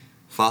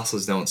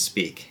fossils don't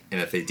speak, and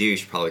if they do, you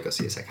should probably go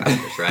see a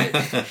psychiatrist, right?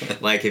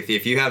 Like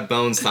if you have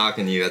bones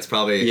talking to you, that's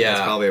probably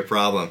a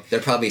problem. They're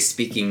probably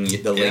speaking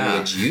the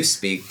language you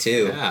speak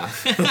too. Yeah.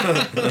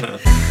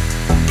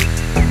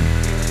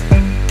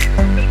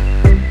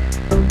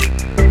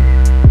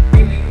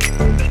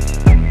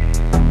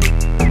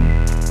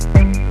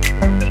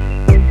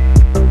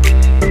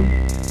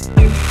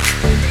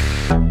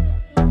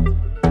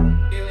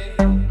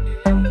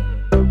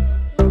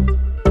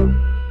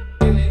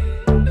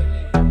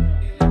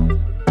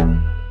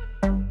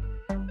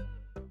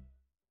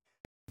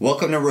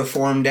 Welcome to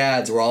Reformed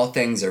Dads, where all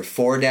things are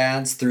for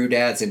dads, through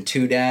dads, and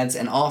to dads,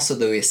 and also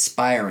the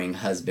aspiring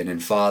husband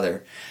and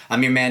father.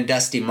 I'm your man,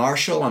 Dusty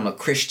Marshall. I'm a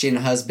Christian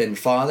husband,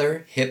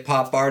 father,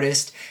 hip-hop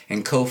artist,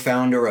 and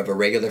co-founder of A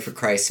Regular for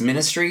Christ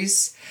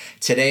Ministries.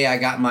 Today I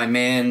got my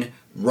man,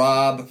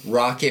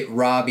 Rocket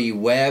Robbie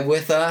Webb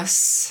with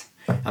us.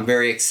 I'm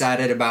very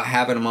excited about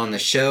having him on the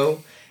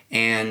show.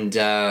 And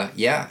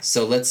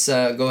so let's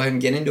go ahead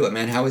and get into it,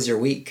 man. How was your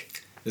week?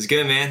 It was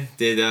good, man.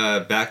 Did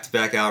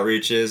back-to-back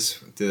outreaches.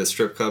 Did a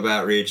strip club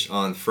outreach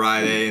on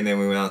Friday, and then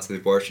we went out to the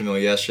abortion mill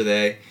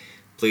yesterday,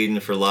 pleading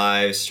for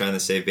lives, trying to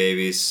save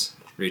babies,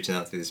 reaching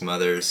out to these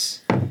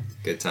mothers.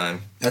 Good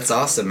time. That's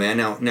awesome, man.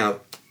 Now,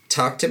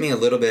 talk to me a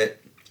little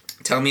bit.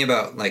 Tell me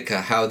about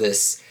how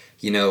this,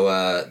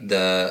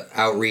 the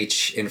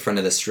outreach in front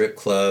of the strip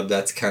club.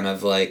 That's kind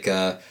of like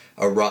a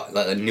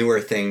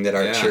newer thing that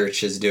our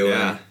church is doing.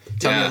 Yeah.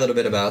 Tell me a little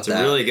bit about that.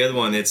 It's a really good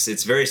one.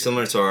 It's very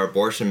similar to our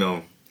abortion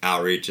mill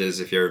outreaches,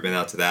 if you've ever been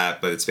out to that,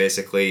 but it's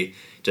basically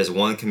just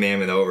one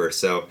commandment over.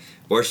 So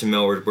abortion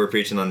mill, we're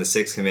preaching on the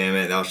 6th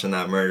commandment, thou shalt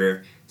not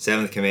murder.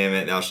 7th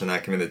commandment, thou shalt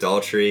not commit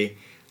adultery.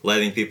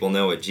 Letting people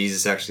know what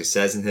Jesus actually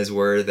says in his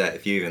word, that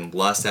if you even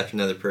lust after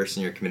another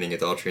person, you're committing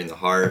adultery in the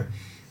heart.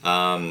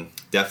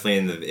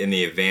 Definitely in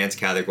the advanced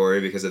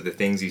category because of the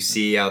things you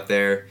see out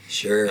there.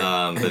 Sure.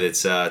 But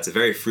it's a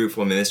very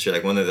fruitful ministry.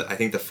 Like I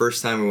think the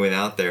first time we went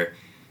out there,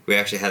 we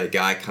actually had a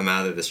guy come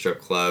out of the strip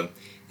club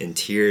in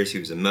tears. He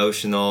was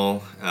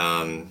emotional.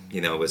 God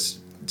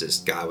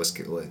was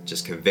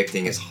just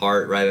convicting his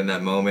heart right in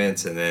that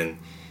moment. And then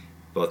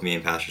both me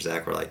and Pastor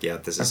Zach were like,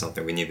 this is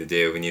something we need to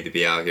do. We need to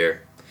be out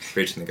here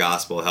preaching the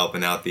gospel,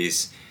 helping out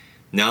these,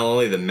 not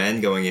only the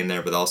men going in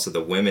there, but also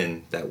the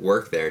women that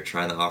work there,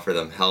 trying to offer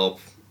them help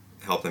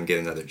them get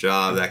another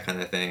job, that kind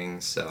of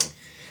thing. So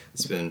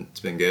it's been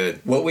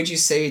good. What would you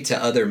say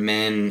to other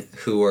men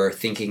who are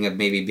thinking of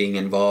maybe being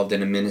involved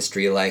in a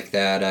ministry like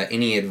that?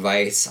 Any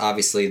advice?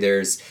 Obviously,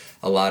 there's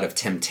a lot of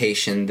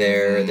temptation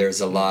there. Mm-hmm.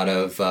 There's a lot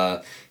of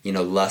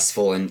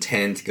lustful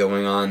intent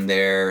going on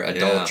there,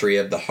 adultery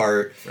of the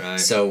heart. Right.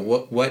 So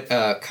what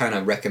kind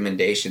of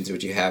recommendations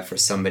would you have for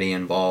somebody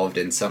involved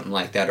in something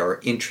like that or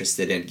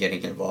interested in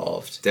getting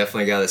involved?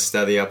 Definitely got to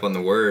study up on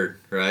the word,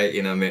 right?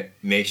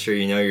 Make sure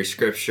you know your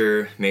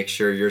scripture. Make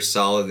sure you're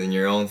solid in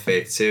your own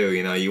faith too.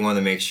 You want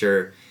to make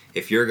sure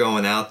if you're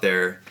going out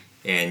there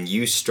and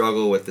you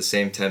struggle with the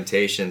same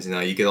temptations,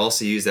 you could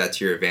also use that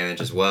to your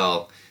advantage as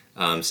well.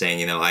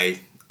 Saying,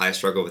 I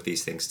struggle with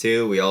these things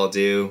too. We all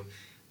do.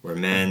 We're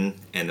men,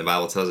 and the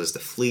Bible tells us to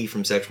flee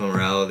from sexual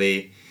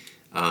immorality.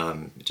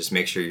 Just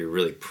make sure you're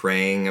really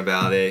praying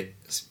about it,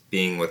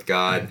 being with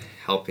God,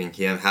 helping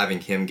Him, having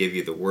Him give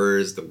you the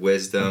words, the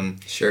wisdom.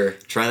 Sure.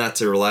 Try not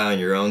to rely on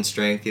your own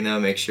strength.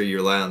 Make sure you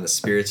rely on the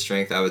Spirit's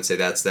strength. I would say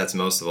that's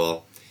most of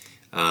all.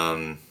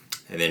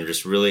 And then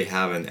just really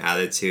have an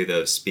attitude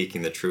of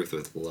speaking the truth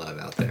with love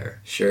out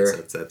there. Sure.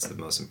 That's the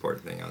most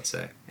important thing I would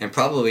say. And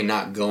probably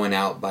not going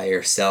out by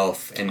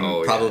yourself and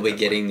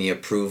getting the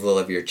approval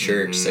of your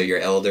church. Mm-hmm. So your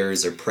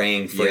elders are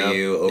praying for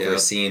you,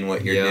 overseeing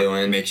what you're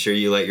doing. Make sure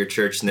you let your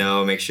church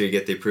know. Make sure you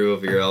get the approval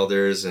of your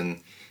elders,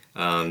 and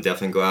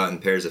definitely go out in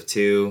pairs of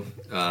 2.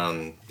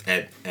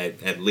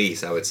 At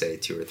least, I would say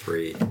 2 or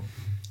 3,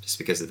 just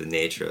because of the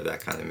nature of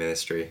that kind of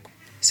ministry.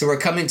 So we're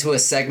coming to a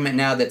segment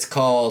now that's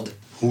called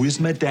Who is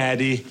my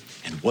daddy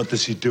and what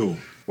does he do?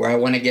 Where I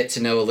want to get to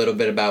know a little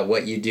bit about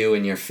what you do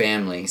in your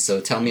family.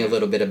 So tell me a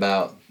little bit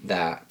about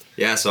that.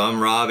 Yeah, so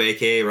I'm Rob,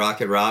 a.k.a.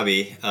 Rocket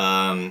Robbie.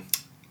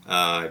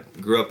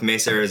 Grew up in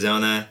Mesa,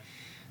 Arizona.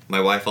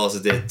 My wife also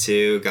did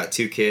too. Got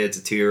 2 kids,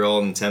 a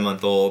 2-year-old and a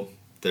 10-month-old.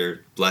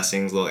 They're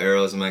blessings, little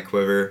arrows in my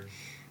quiver.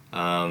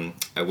 I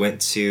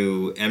went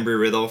to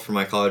Embry-Riddle for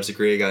my college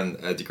degree.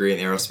 Got a degree in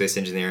aerospace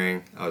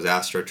engineering. I was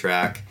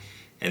AstroTrack.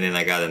 And then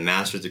I got a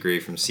master's degree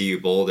from CU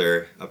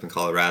Boulder up in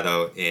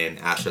Colorado in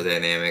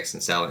astrodynamics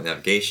and satellite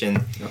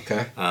navigation.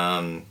 Okay.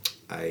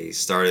 I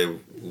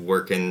started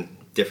working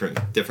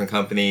different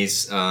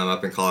companies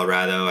up in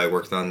Colorado. I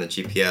worked on the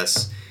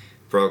GPS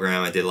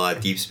program. I did a lot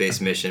of deep space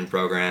mission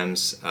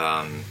programs,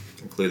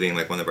 including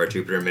one of our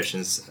Jupiter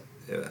missions.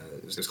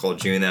 It was called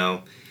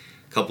Juno.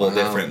 A couple of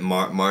different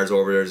Mars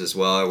orbiters as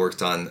well. I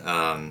worked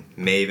on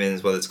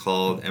Maven's, what it's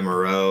called,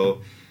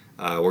 MRO.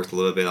 Worked a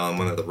little bit on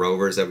one of the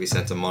rovers that we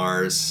sent to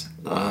Mars.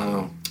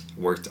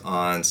 Worked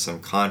on some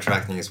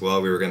contracting as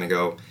well. We were going to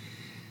go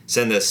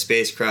send a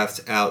spacecraft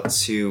out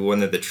to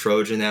one of the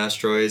Trojan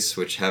asteroids,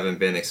 which haven't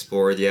been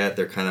explored yet.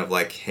 They're kind of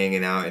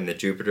hanging out in the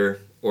Jupiter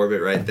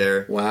orbit right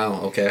there.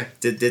 Wow. Okay.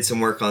 Did some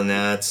work on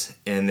that,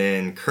 and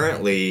then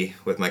currently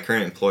with my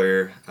current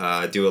employer,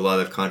 do a lot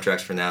of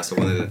contracts for NASA.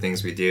 One of the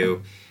things we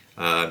do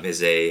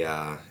is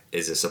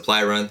a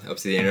supply run up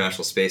to the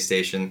International Space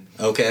Station.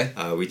 Okay.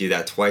 We do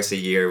that twice a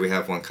year. We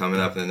have one coming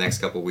up in the next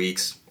couple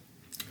weeks,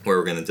 where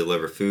we're going to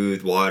deliver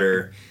food,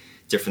 water,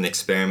 different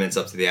experiments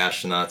up to the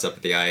astronauts up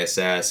at the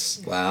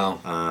ISS. Wow.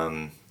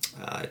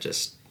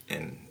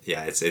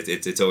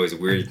 It's always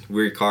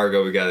weird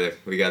cargo we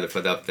gotta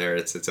put up there.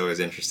 It's always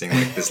interesting.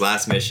 Like this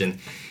last mission,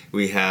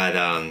 we had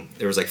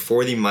there was like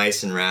 40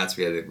 mice and rats.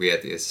 We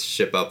had to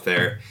ship up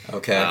there.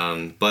 Okay.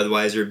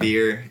 Budweiser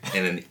beer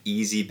and an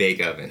easy bake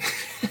oven.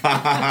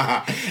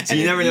 So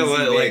you never know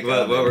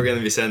what we're gonna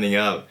be sending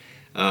up.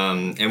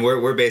 And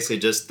we're basically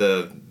just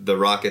the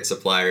rocket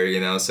supplier, you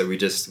know. So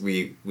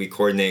we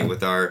coordinate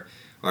with our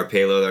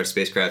payload, our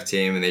spacecraft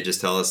team, and they just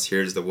tell us,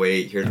 here's the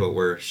weight, here's what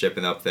we're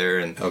shipping up there,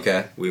 and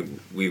okay.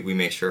 we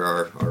make sure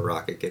our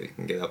rocket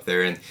can get up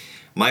there. And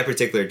my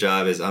particular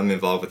job is I'm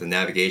involved with the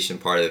navigation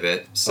part of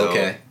it. So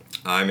okay.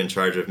 I'm in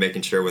charge of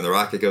making sure when the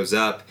rocket goes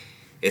up,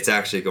 it's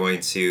actually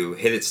going to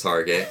hit its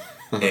target.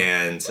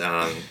 And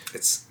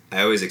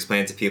I always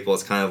explain to people,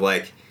 it's kind of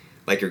like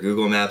your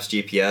Google Maps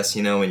GPS,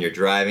 you know, when you're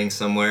driving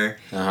somewhere,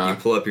 you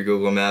pull up your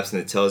Google Maps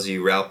and it tells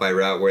you route by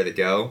route where to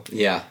go.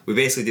 Yeah. We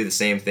basically do the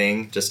same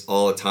thing, just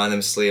all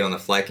autonomously on the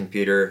flight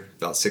computer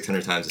about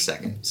 600 times a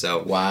second.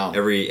 So wow.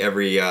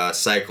 every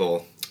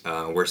cycle,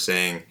 we're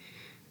saying,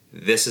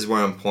 this is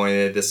where I'm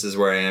pointed, this is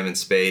where I am in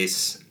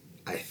space.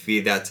 I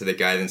feed that to the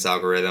guidance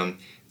algorithm,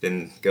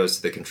 then goes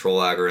to the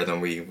control algorithm.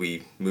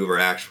 We move our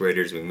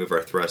actuators, we move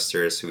our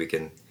thrusters so we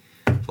can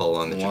follow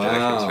on the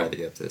trajectories, try to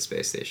get up to the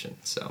space station.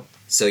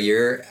 So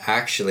you're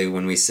actually,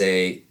 when we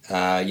say,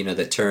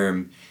 the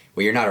term,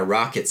 well, you're not a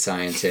rocket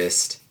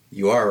scientist,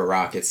 you are a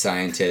rocket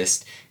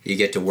scientist, you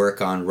get to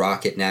work on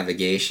rocket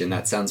navigation.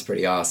 That sounds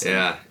pretty awesome.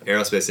 Yeah,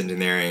 aerospace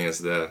engineering is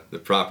the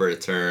proper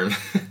term.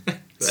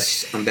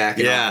 I'm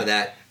backing off of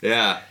that.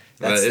 Yeah.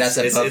 That's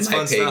above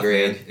my pay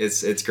grade. Man.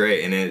 It's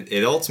great, and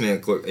it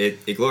ultimately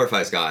it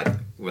glorifies God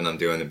when I'm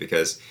doing it,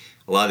 because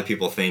a lot of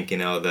people think, you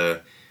know,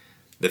 the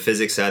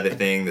physics side of the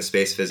thing, the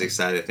space physics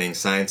side of things,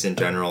 science in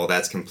general,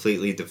 that's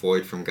completely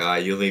devoid from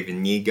God. You don't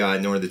even need God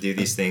in order to do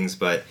these things,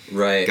 but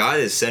right. God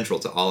is central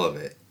to all of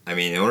it. I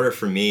mean, in order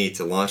for me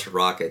to launch a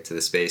rocket to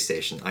the space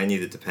station, I need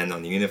to depend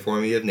on the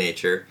uniformity of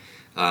nature,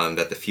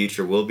 that the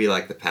future will be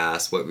like the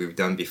past, what we've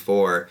done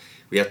before.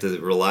 We have to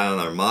rely on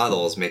our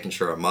models, making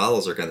sure our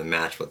models are going to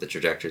match what the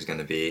trajectory is going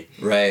to be.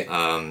 Right.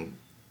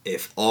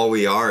 If all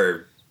we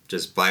are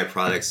just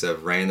byproducts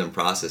of random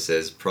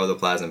processes,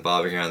 protoplasm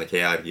bobbing around the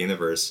chaotic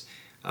universe,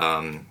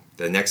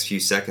 the next few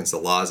seconds, the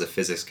laws of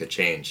physics could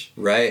change.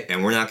 Right.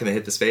 And we're not going to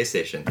hit the space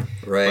station.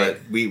 Right.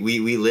 But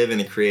we live in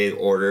a created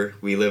order.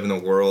 We live in a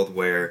world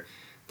where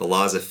the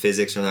laws of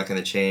physics are not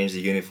going to change. The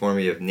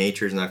uniformity of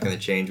nature is not going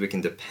to change. We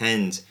can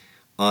depend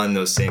on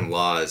those same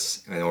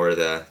laws in order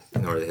to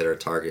hit our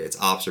target. It's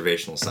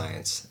observational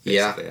science,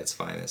 basically, at its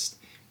finest.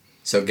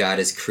 So God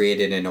has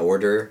created an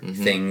order.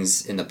 Mm-hmm.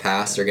 Things in the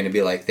past are going to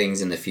be like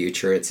things in the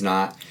future. It's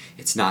not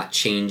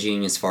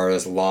changing as far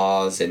as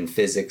laws and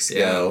physics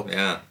go.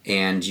 Yeah.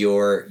 And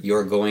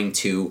you're going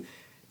to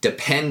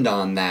depend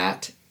on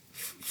that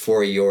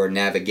for your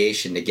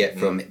navigation to get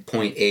from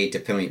point A to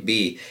point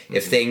B. Mm-hmm.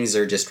 If things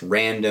are just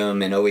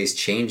random and always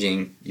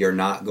changing, you're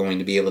not going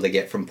to be able to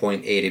get from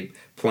point A to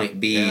point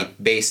B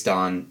based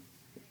on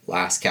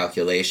last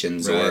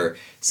calculations or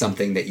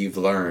something that you've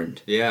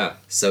learned. Yeah.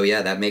 So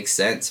that makes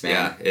sense,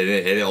 man. Yeah,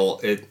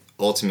 it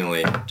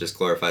ultimately just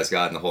glorifies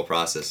God in the whole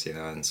process, you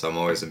know. And so I'm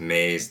always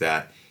amazed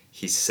that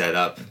He set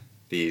up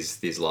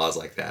these laws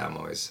like that. I'm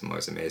always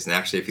amazed. And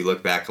actually, if you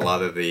look back, a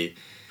lot of the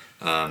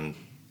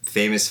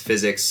famous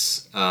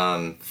physics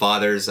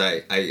fathers,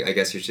 I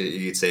guess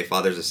you'd say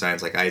fathers of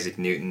science, like Isaac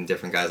Newton,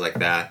 different guys like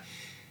that.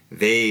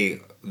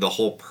 The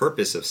whole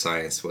purpose of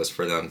science was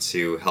for them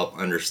to help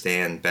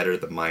understand better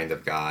the mind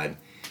of God,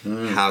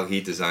 how He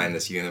designed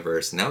this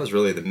universe, and that was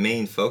really the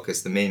main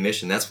focus, the main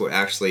mission. That's what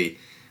actually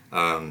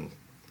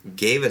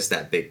gave us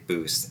that big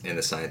boost in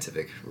the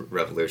scientific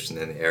revolution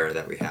in the era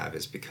that we have,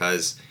 is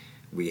because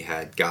we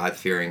had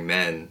God-fearing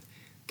men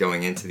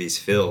going into these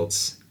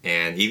fields.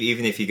 And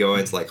even if you go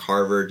into like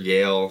Harvard,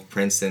 Yale,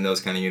 Princeton, those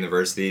kind of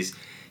universities,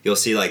 you'll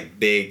see like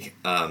big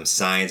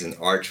signs and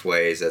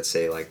archways that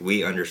say like,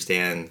 we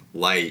understand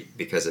light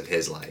because of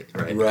His light,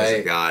 right? Because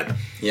of God.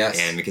 Yes.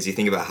 And because you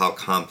think about how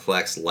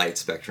complex light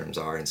spectrums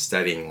are in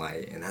studying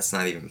light, and that's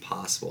not even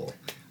possible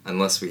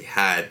unless we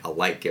had a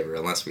light giver,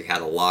 unless we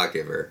had a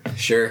lawgiver.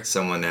 Sure.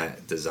 Someone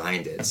that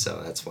designed it.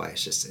 So that's why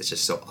it's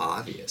just so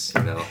obvious,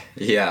 you know?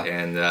 Yeah.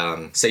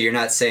 And so you're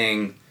not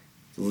saying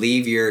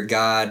leave your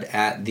God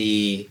at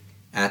the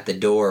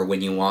door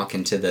when you walk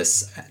into the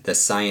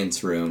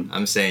science room.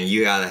 I'm saying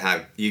you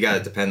gotta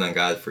depend on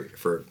God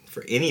for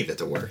any of it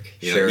to work.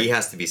 You know, He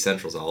has to be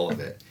central to all of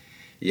it.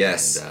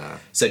 Yes. And,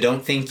 so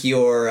don't think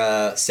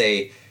you're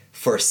say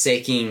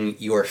forsaking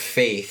your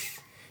faith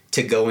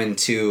to go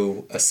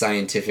into a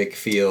scientific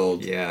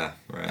field. Yeah,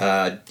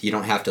 right. You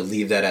don't have to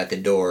leave that at the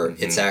door.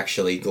 It's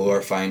actually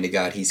glorifying to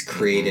God. He's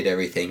created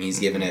everything. He's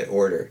given it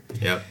order.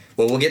 Yep.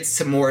 Well, we'll get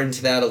some more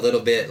into that a little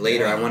bit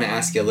later. Yeah. I want to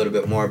ask you a little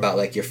bit more about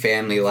like your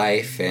family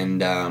life,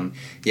 and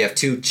you have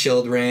 2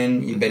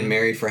 children. You've been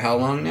married for how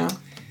long now?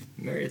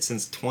 Married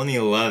since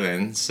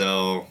 2011,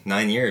 so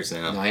 9 years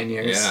now. 9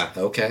 years. Yeah.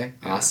 Okay.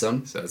 Yeah.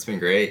 Awesome. So it's been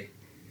great.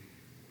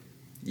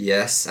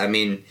 Yes. I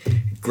mean,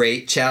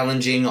 great,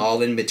 challenging,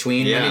 all in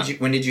between. Yeah.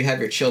 When did you have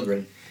your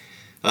children?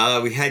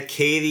 We had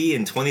Katie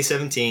in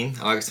 2017,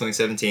 August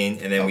 2017,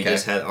 and then we Okay.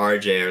 just had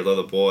RJ, our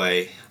little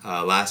boy,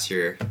 last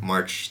year,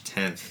 March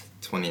 10th,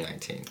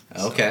 2019.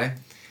 Okay.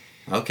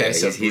 Okay. Yeah,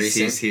 So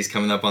recent. he's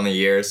coming up on the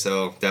year,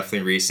 so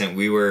definitely recent.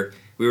 We were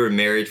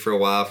married for a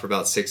while, for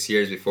about 6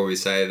 years before we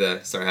decided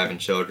to start having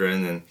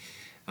children,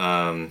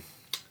 and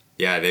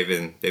yeah, they've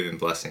been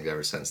blessings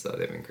ever since. Though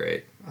they've been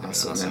great. They've been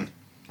Awesome.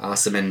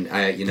 Awesome,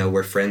 and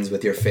we're friends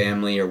with your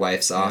family. Your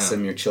wife's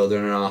awesome. Your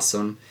children are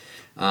awesome.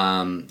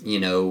 When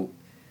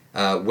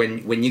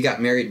you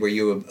got married, were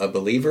you a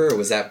believer, or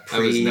was that pre?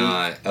 I was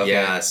not. Okay.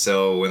 Yeah.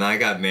 So when I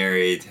got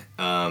married,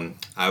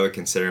 I would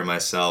consider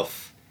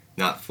myself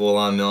not full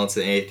on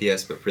militant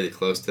atheist, but pretty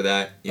close to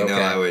that. You know,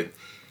 Okay.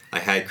 I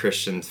had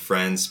Christian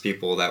friends,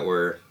 people that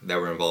were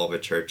involved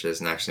with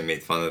churches, and actually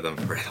made fun of them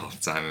for it all the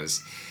time.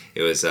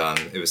 It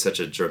was such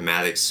a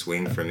dramatic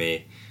swing for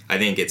me. I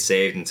didn't get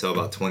saved until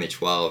about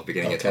 2012,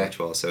 beginning of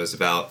 2012. So it was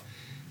about,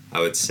 I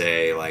would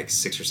say, like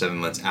 6 or 7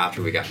 months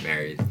after we got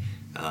married.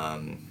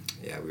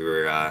 Yeah, we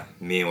were,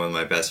 me and one of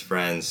my best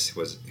friends, who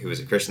was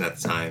a Christian at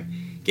the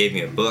time, gave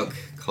me a book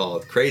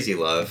called Crazy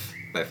Love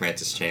by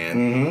Francis Chan.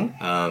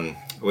 Mm-hmm. I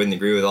wouldn't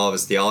agree with all of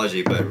his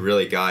theology, but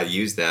really God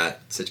used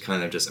that to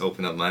kind of just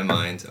open up my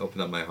mind,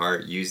 open up my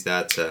heart, used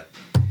that to,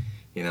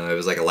 it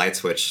was like a light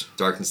switch,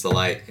 darkens the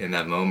light in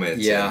that moment.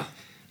 Yeah.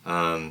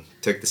 And,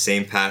 took the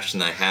same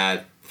passion I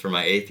had for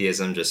my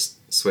atheism, just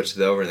switched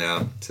it over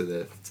now to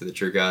the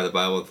true God, the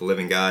Bible, the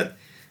living God.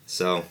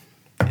 So,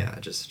 yeah,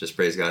 just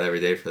praise God every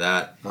day for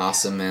that.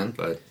 Awesome, man.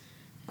 But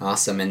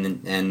Awesome,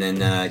 and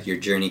then your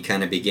journey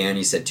kind of began.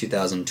 You said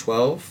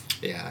 2012.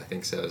 yeah, I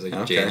think so. It was like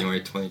Okay. January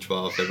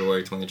 2012,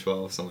 February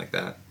 2012, something like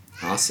that.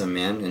 Awesome,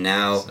 man. And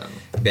now So,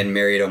 been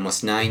married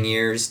almost 9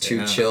 years, 2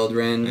 Yeah.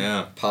 children.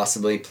 Yeah.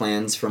 Possibly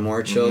plans for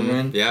more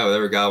children. Yeah,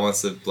 whatever God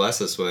wants to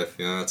bless us with,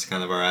 that's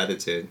kind of our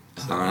attitude.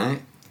 So, All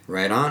right,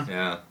 right on.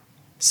 Yeah.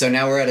 So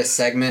now we're at a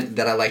segment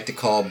that I like to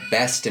call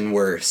best and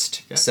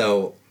worst. Yeah.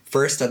 So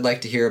first, I'd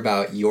like to hear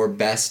about your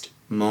best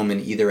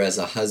moment, either as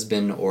a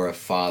husband or a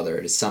father.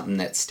 It's something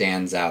that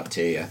stands out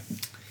to you.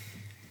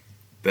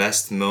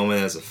 Best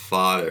moment as a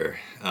father.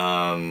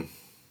 I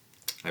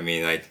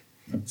mean, like,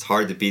 it's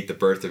hard to beat the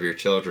birth of your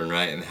children,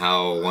 right? And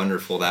how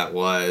wonderful that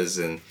was.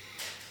 And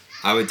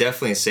I would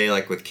definitely say,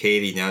 like, with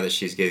Katie, now that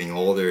she's getting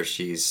older,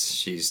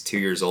 she's 2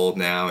 years old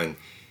now, and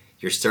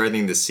you're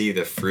starting to see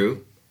the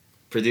fruit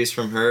produced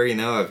from her,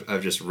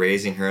 of just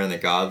raising her in a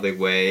godly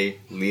way,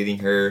 leading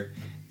her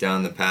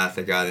down the path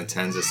that God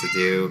intends us to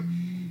do,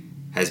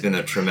 has been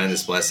a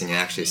tremendous blessing. And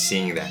actually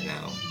seeing that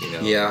now,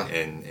 Yeah.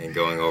 and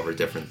going over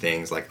different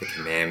things like the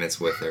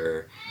commandments with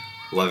her,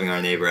 loving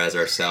our neighbor as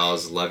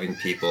ourselves, loving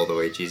people the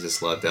way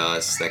Jesus loved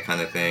us, that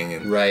kind of thing.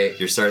 And Right.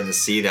 you're starting to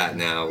see that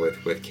now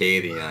with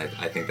Katie, and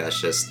I think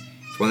that's just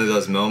one of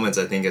those moments,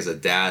 I think, as a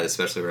dad,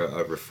 especially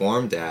a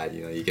Reformed dad,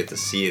 you get to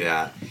see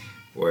that,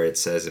 where it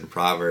says in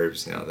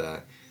Proverbs,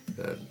 the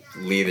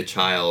lead a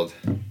child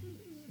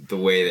the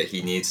way that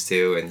he needs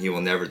to, and he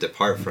will never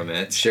depart from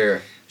it.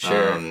 Sure.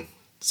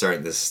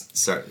 It's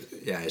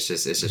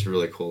just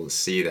really cool to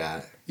see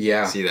that.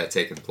 Yeah. See that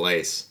taking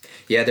place.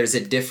 Yeah, there's a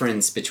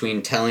difference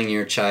between telling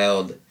your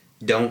child,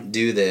 don't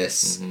do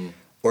this,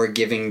 or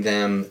giving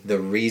them the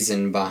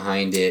reason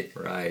behind it,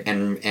 Right.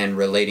 and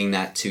relating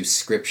that to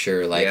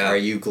scripture. Like, Yeah. are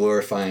you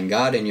glorifying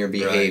God in your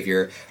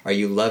behavior? Are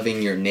you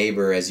loving your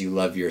neighbor as you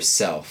love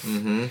yourself?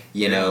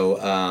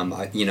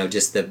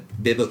 Just the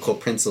biblical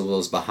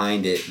principles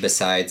behind it,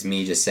 besides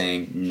me just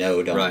saying,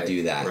 no, don't Right,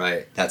 do that.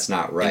 right. That's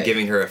not right. And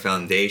giving her a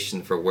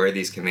foundation for where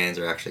these commands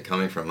are actually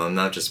coming from. I'm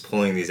not just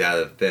pulling these out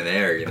of thin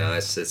air.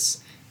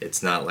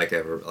 It's not like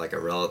a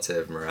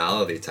relative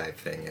morality type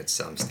thing.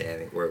 It's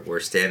we're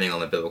standing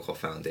on the biblical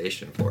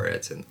foundation for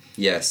it, and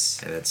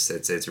Yes.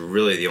 it's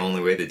really the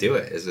only way to do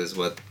it is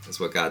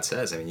what God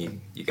says. I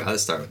mean, you got to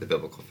start with the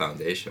biblical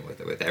foundation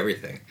with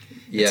everything.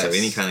 Yes. And so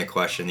any kind of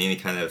question, any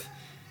kind of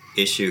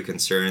issue,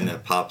 concern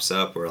that pops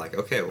up, we're like,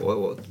 okay,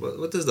 well,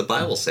 what does the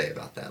Bible say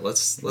about that?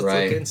 Let's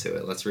Right. look into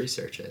it. Let's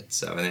research it.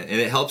 So and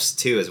it helps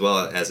too, as well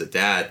as a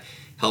dad,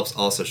 helps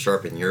also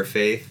sharpen your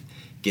faith,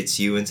 gets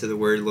you into the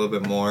Word a little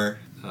bit more.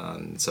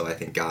 So I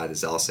think God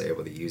is also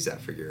able to use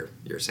that for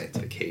your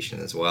sanctification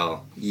as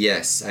well.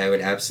 Yes, I would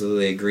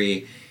absolutely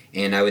agree.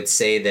 And I would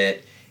say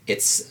that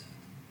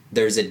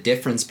there's a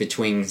difference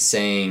between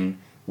saying,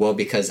 well,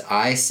 because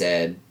I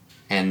said,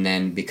 and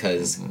then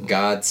because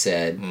God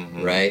said,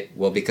 right?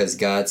 Well, because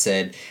God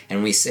said,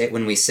 and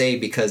when we say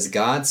because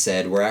God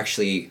said, we're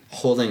actually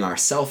holding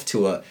ourselves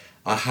to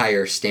a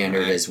higher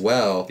standard Right. as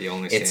well. The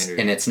only It's standard.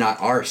 and it's not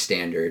our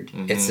standard.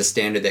 It's the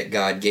standard that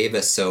God gave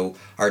us. So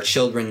our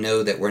children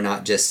know that we're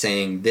not just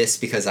saying this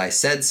because I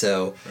said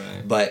so,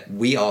 Right. but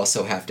we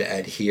also have to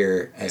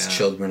adhere as Yeah.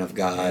 children of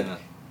God Yeah.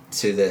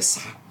 to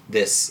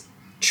this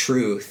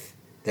truth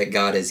that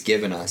God has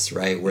given us,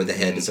 right? We're the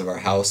heads of our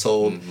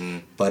household,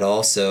 but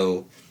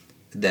also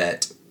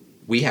that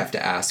we have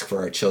to ask for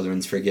our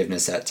children's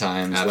forgiveness at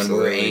times when we're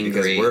Absolutely, angry.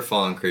 because we're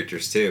fallen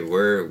creatures too.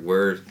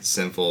 We're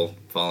sinful,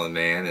 fallen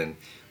man, and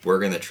we're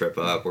gonna trip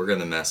up. We're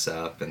gonna mess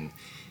up, and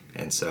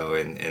so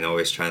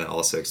always trying to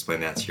also explain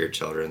that to your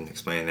children,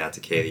 explaining that to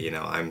Katie. You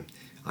know,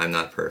 I'm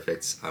not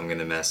perfect. I'm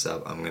gonna mess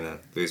up. I'm gonna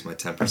lose my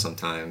temper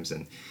sometimes,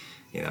 and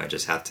you know, I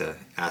just have to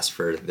ask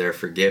for their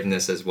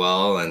forgiveness as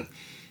well, and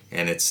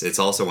it's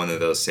also one of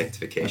those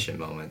sanctification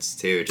moments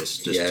too.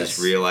 Just Yes.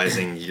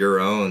 realizing your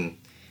own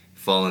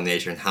fallen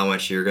nature and how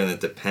much you're going to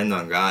depend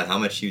on God, how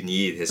much you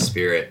need His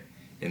Spirit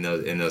in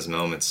those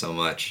moments so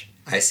much.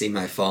 I see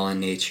my fallen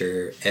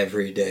nature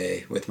every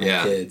day with my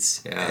Yeah.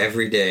 kids. Yeah.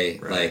 Every day.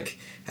 Right. Like,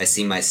 I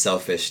see my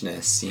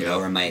selfishness, you know,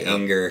 Yep. or my Yep.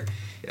 anger.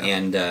 Yep.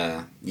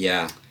 And,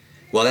 yeah.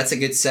 Well, that's a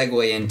good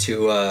segue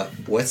into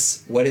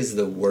what is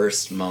the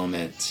worst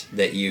moment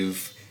that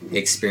you've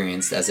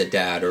experienced as a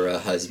dad or a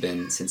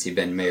husband since you've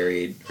been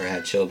married or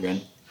had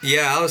children?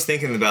 Yeah, I was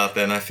thinking about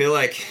that, and I feel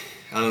like,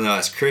 I don't know,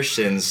 as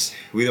Christians,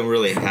 we don't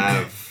really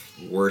have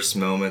worse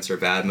moments or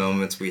bad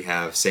moments. We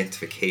have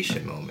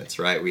sanctification moments,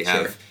 right?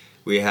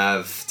 We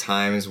have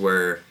times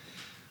where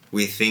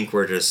we think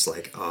we're just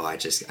like, oh, I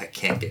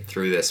can't get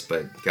through this,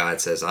 but God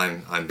says,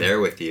 I'm there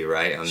with you,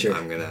 right?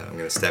 I'm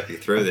gonna step you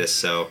through this.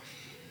 So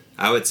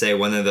I would say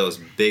one of those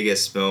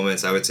biggest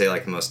moments, I would say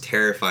like the most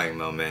terrifying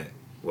moment,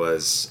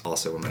 was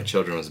also when my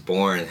children was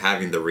born,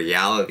 having the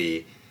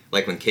reality,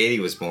 like when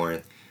Katie was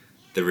born,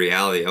 the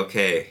reality,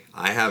 okay,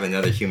 I have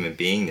another human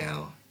being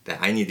now that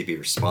I need to be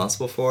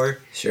responsible for.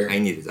 Sure. I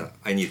need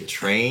to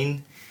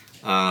train.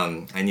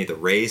 I need to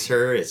raise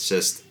her. It's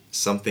just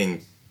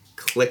something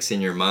clicks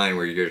in your mind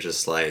where you're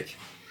just like,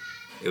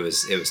 it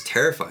was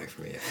terrifying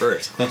for me at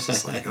first. I was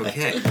just like,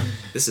 okay,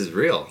 this is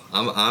real.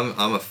 I'm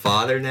a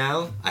father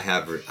now. I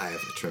have a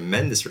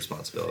tremendous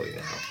responsibility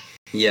now.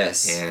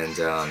 Yes.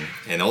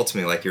 And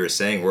ultimately, like you were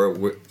saying,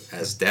 we're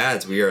as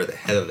dads, we are the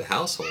head of the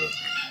household,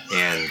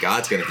 and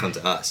God's going to come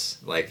to us.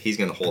 Like, He's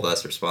going to hold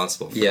us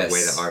responsible for Yes. the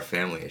way that our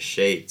family is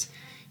shaped.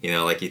 You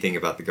know, like you think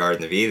about the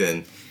Garden of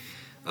Eden,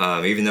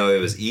 even though it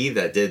was Eve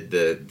that did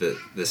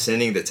the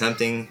sinning, the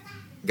tempting,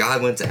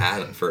 God went to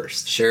Adam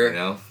first. Sure. You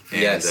know,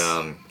 and Yes.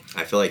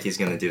 I feel like He's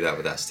going to do that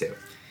with us too.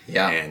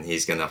 Yeah. And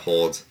He's going to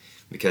hold,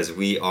 because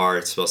we are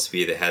supposed to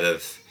be the head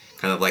of,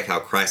 kind of like how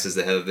Christ is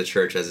the head of the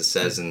church, as it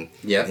says in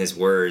His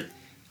Word.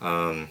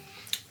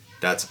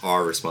 That's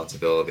our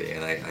responsibility,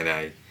 and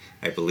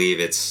I believe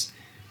it's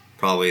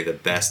probably the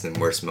best and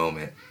worst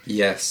moment.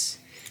 Yes.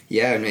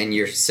 Yeah, and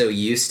you're so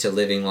used to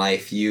living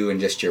life, you and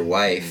just your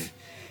wife,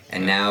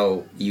 and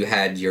now you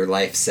had your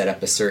life set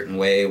up a certain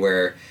way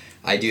where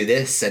I do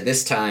this at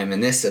this time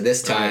and this at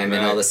this time,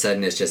 and all of a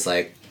sudden it's just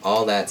like,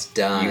 all that's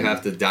done. You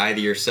have to die to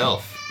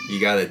yourself. You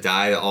got to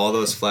die to all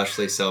those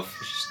fleshly,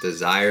 selfish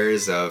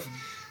desires of,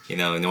 you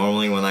know,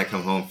 normally when I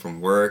come home from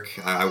work,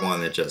 I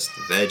want to just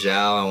veg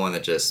out. I want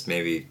to just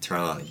maybe turn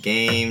on a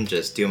game,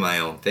 just do my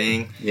own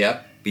thing.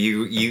 Yep. But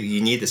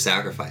you need to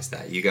sacrifice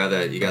that. You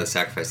gotta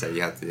sacrifice that.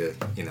 You have to,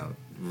 you know,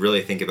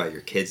 really think about your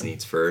kids'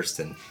 needs first,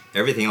 and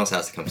everything else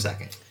has to come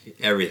second.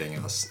 Everything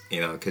else, you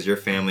know, because your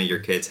family, your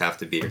kids have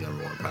to be your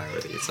number one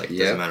priority. It's like, it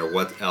doesn't matter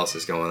what else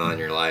is going on in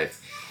your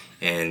life.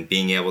 And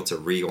being able to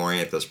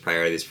reorient those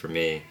priorities for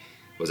me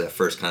was at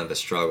first kind of a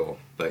struggle,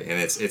 and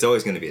it's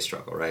always going to be a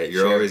struggle, right?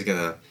 You're always going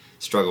to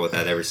struggle with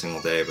that every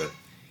single day, but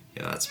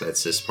you know,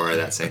 that's just part of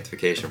that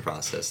sanctification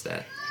process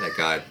that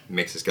God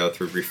makes us go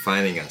through,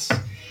 refining us,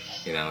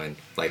 you know, and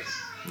like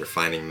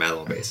refining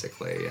metal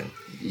basically, and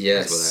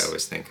Yes. that's what I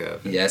always think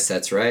of. Yes,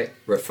 that's right.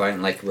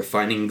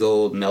 Refining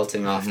gold,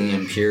 melting off the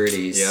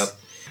impurities. Yep.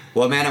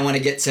 Well, man, I want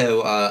to get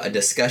to a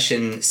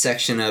discussion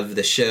section of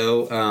the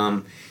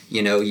show.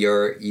 You know,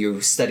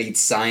 you studied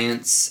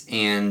science,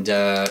 and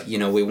you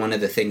know, one of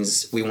the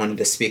things we wanted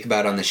to speak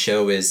about on the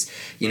show is,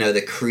 you know,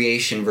 the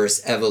creation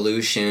versus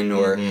evolution,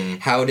 or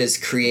how does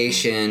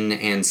creation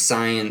and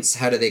science,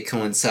 how do they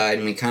coincide?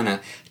 And we kind of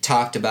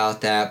talked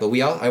about that, but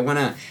I want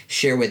to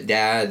share with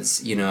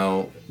dads, you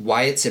know,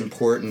 why it's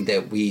important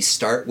that we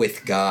start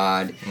with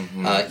God,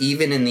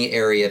 even in the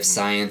area of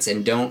science,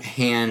 and don't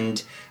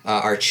hand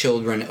our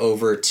children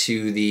over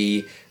to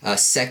the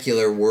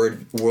secular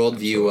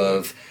worldview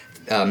of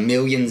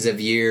millions of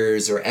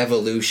years or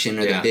evolution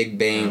or the Big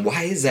Bang.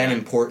 Why is that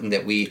important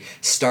that we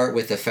start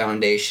with the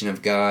foundation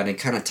of God and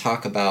kind of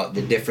talk about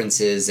the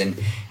differences and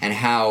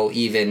how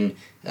even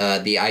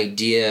the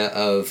idea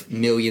of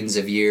millions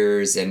of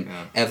years and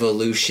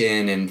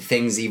evolution and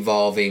things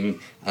evolving,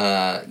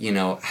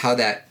 how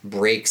that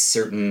breaks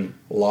certain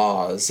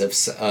laws of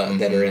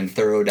that are in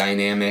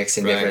thermodynamics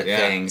and different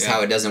things,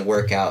 how it doesn't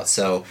work out.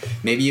 So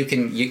maybe you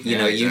can,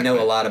 you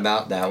know a lot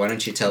about that. Why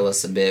don't you tell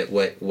us a bit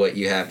what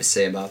you have to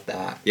say about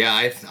that? Yeah,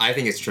 I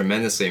think it's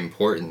tremendously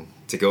important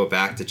to go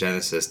back to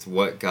Genesis, to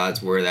what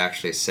God's Word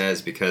actually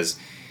says, because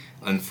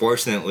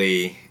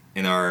unfortunately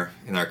in our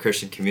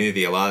Christian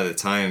community, a lot of the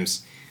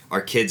times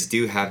our kids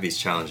do have these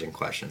challenging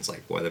questions,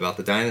 like what about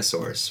the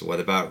dinosaurs? What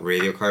about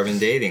radiocarbon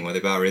dating? What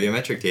about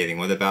radiometric dating?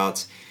 What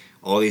about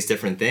all these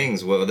different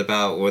things? What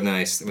about when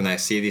I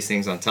see these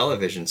things on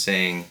television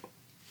saying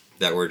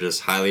that we're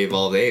just highly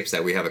evolved apes,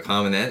 that we have a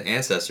common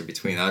ancestor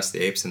between us, the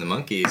apes, and the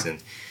monkeys,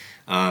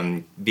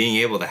 and being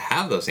able to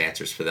have those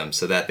answers for them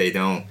so that they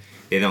don't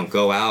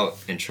go out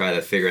and try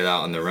to figure it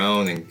out on their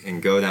own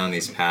and go down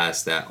these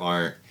paths that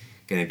aren't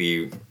going to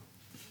be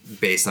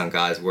based on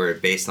God's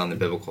Word, based on the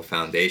biblical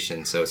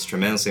foundation. So it's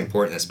tremendously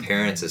important as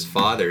parents, as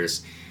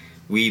fathers,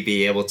 we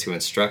be able to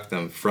instruct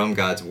them from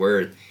God's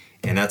Word.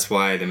 And that's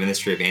why the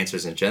Ministry of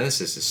Answers in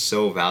Genesis is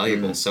so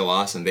valuable, so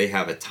awesome. They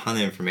have a ton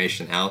of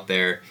information out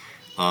there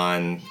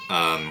on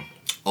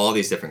all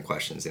these different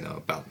questions,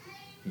 about,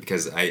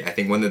 because I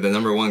think one of the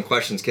number one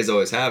questions kids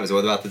always have is,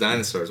 what about the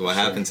dinosaurs? What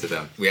happened to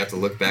them? We have to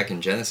look back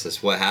in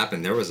Genesis. What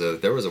happened? There was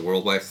a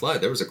worldwide flood.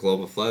 There was a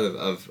global flood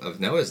of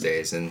Noah's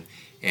days, and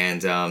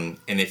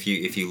if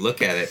you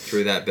look at it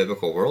through that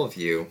biblical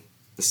worldview,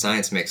 the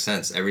science makes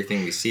sense.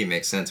 Everything we see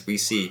makes sense. We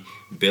see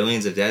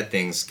billions of dead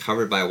things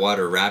covered by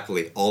water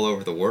rapidly all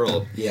over the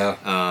world. Yeah.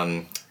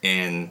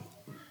 And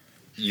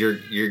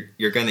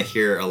you're going to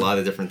hear a lot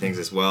of different things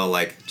as well,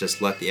 like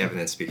just let the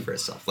evidence speak for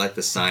itself. Let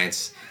the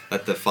science,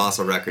 let the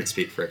fossil record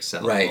speak for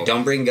itself. Right.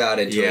 Don't bring God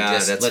into it.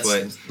 Just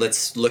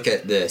let's look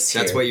at this.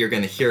 That's what you're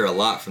going to hear a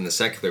lot from the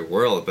secular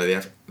world. But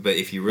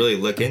if you really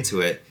look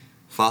into it,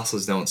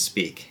 fossils don't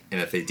speak, and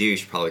if they do, you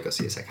should probably go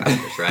see a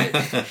psychiatrist,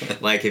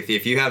 right? Like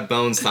if you have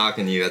bones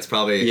talking to you, that's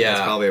probably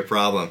a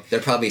problem. They're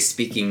probably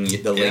speaking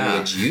the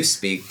language you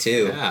speak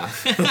too. Yeah.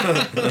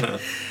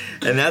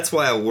 And that's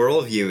why a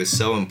worldview is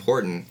so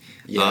important.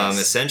 Yes.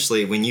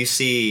 Essentially, when you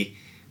see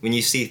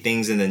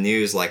things in the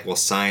news like, well,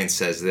 science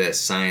says this,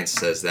 science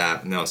says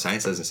that. No,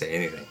 science doesn't say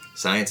anything.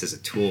 Science is a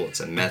tool, it's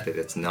a method,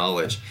 it's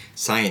knowledge.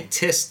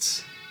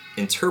 Scientists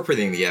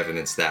interpreting the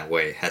evidence that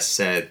way has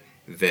said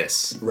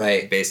this,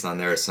 right, based on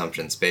their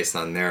assumptions, based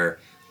on their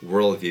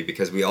worldview,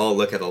 because we all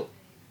look at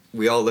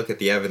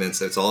the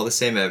evidence. It's all the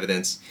same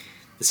evidence,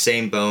 the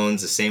same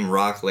bones, the same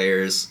rock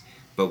layers,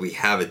 but we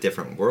have a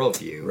different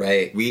worldview.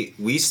 Right.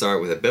 We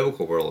start with a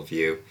biblical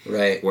worldview.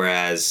 Right.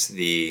 Whereas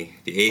the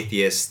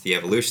atheist, the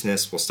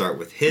evolutionist, will start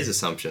with his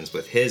assumptions,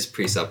 with his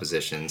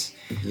presuppositions.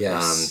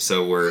 Yes.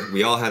 So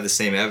we all have the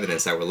same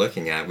evidence that we're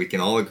looking at. We can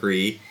all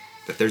agree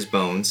that there's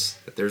bones,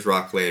 that there's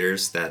rock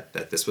layers, that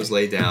this was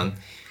laid down.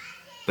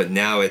 But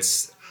now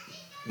once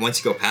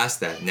you go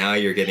past that, now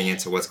you're getting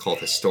into what's called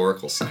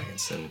historical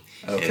science, and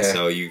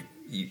so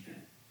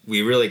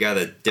we really got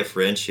to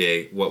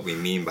differentiate what we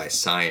mean by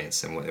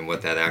science and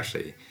what that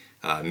actually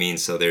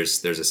means. So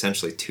there's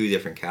essentially two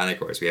different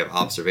categories. We have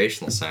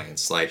observational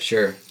science, like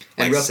sure,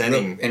 and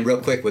real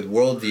quick with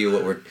worldview,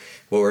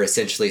 what we're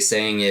essentially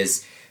saying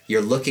is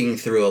you're looking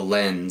through a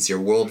lens. Your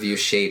worldview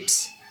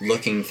shapes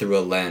looking through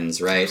a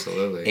lens, right?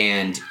 Absolutely.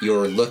 And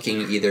you're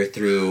looking either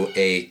through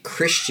a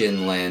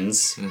Christian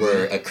lens,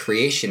 or a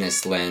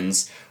creationist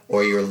lens,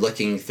 or you're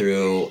looking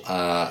through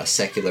a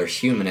secular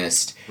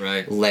humanist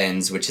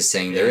lens, which is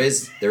saying there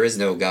is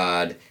no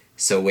God,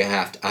 so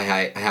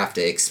I have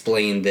to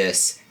explain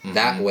this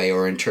that way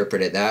or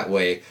interpret it that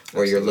way,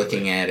 or you're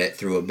looking at it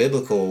through a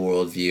biblical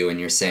worldview and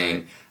you're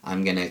saying,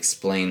 I'm going to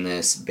explain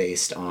this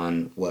based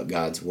on what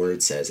God's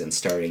Word says, and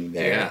starting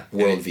there,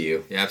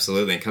 worldview. Yeah,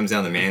 absolutely. It comes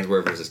down to man's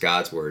word versus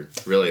God's word.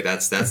 Really,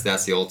 that's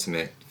the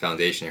ultimate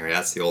foundation here.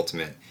 That's the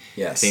ultimate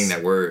thing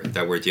that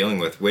we're dealing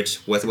with. What's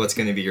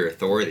going to be your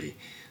authority?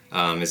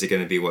 Is it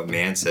going to be what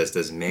man says?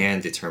 Does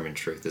man determine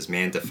truth? Does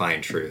man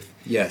define truth?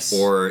 Yes.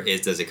 Or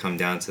does it come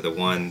down to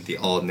the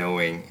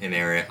all-knowing,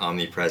 inerrant,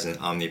 omnipresent,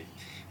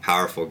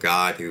 omnipowerful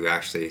God who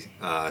actually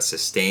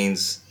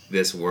sustains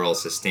this world,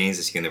 sustains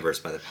this universe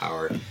by the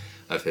power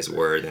of his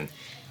word? And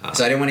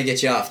so I didn't want to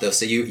get you off though.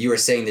 So you were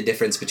saying the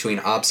difference between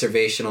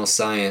observational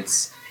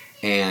science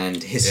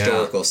and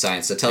historical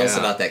science. So tell us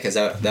about that, because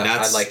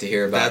I'd like to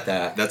hear about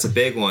that. That's a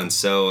big one.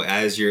 So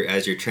as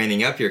you're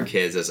training up your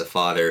kids as a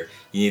father,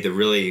 you need to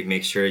really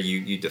make sure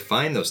you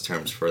define those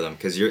terms for them,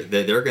 because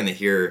they're going to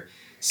hear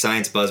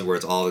science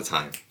buzzwords all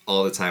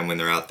the time when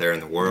they're out there in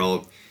the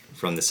world,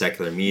 from the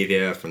secular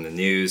media, from the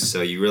news.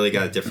 So you really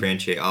got to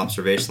differentiate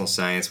observational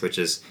science, which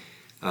is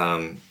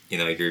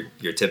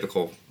your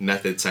typical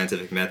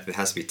scientific method. It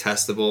has to be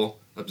testable,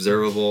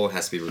 observable, it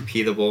has to be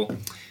repeatable.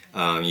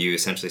 You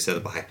essentially set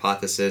up a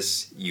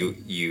hypothesis,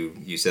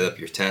 you set up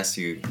your test,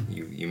 you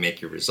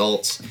make your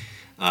results,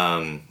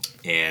 and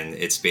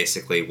it's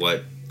basically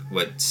what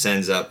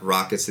sends up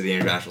rockets to the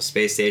International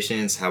Space Station.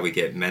 It's how we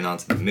get men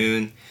onto the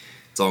moon.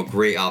 It's all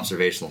great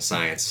observational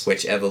science.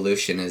 Which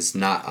evolution is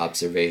not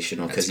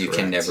observational because you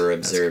can never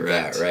observe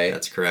that, right?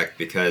 That's correct,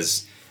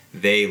 because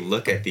they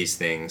look at these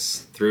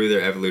things through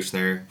their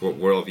evolutionary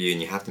worldview,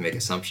 and you have to make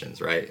assumptions,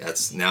 right?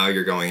 That's now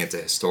you're going into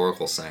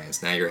historical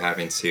science. Now you're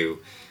having to,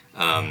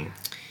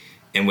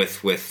 and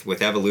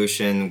with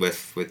evolution,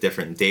 with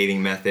different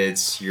dating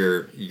methods,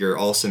 you're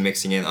also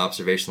mixing in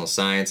observational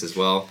science as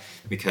well,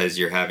 because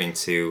you're having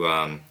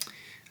to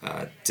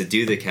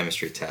do the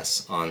chemistry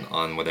tests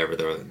on whatever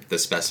the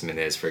specimen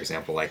is. For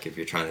example, like if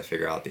you're trying to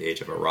figure out the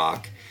age of a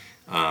rock.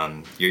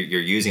 You're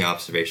using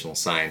observational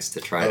science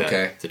to try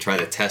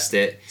to test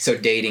it. So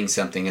dating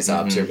something is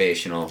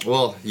observational.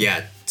 Well,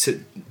 yeah,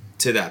 to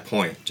that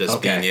point,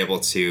 just being able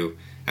to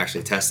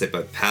actually test it.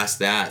 But past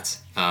that,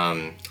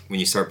 when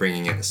you start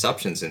bringing in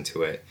assumptions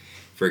into it,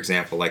 for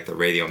example, like the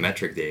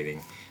radiometric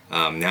dating,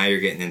 now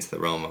you're getting into the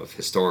realm of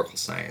historical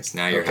science.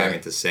 Now you're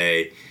having to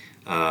say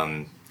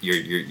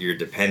you're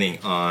depending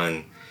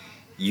on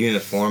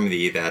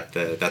uniformity, that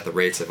the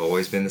rates have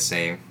always been the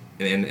same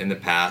in the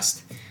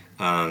past.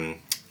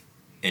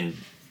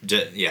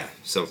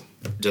 So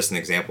just an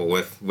example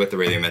with the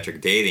radiometric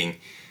dating,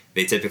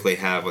 they typically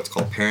have what's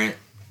called parent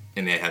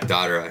and they have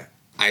daughter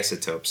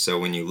isotopes. So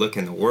when you look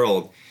in the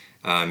world,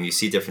 you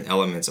see different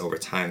elements over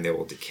time. They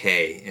will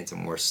decay into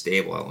more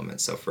stable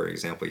elements. So for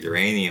example,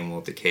 uranium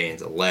will decay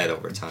into lead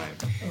over time.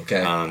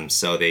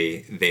 So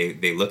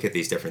they look at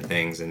these different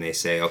things and they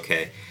say,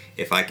 okay,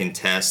 if I can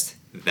test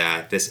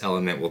that this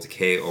element will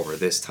decay over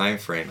this time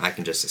frame, I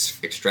can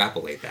just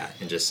extrapolate that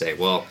and just say,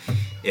 well,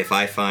 if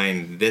I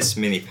find this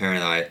many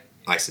parent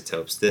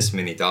isotopes, this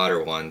many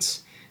daughter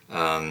ones,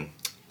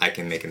 I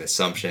can make an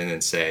assumption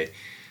and say,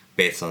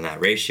 based on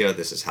that ratio,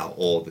 this is how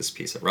old this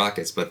piece of rock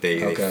is. But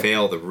they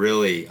fail to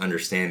really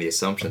understand the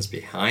assumptions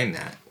behind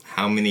that.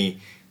 How many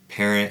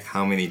parent,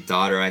 how many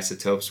daughter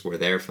isotopes were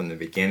there from the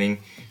beginning?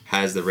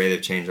 Has the rate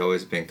of change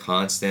always been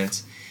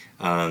constant?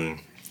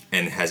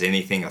 And has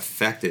anything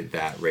affected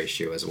that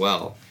ratio as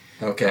well?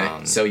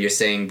 So you're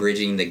saying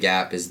bridging the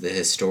gap is the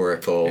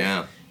historical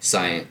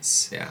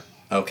science.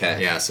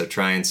 So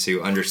trying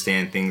to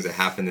understand things that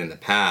happened in the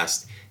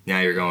past, now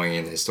you're going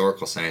into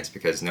historical science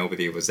because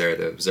nobody was there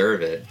to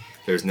observe it.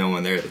 There's no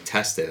one there to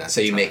test it.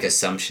 So you make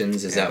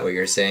assumptions, is that what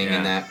you're saying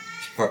in that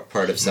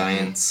part of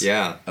science?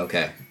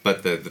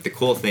 But the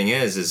cool thing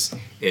is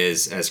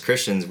as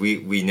Christians,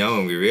 we know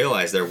and we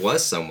realize there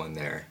was someone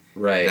there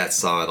that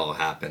saw it all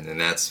happen,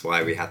 and that's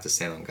why we have to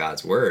stand on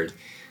God's word.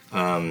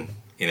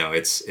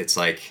 It's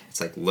like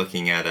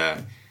looking at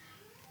a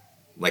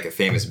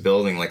famous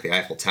building like the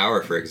Eiffel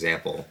Tower, for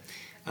example.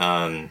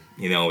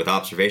 With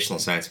observational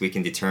science, we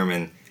can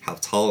determine how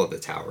tall the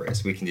tower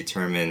is. We can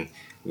determine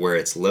where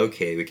it's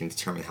located. We can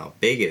determine how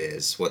big it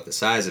is, what the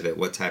size of it,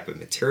 what type of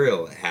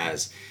material it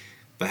has.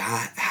 But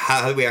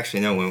how do we actually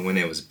know when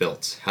it was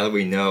built? How do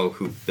we know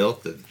who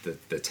built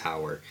the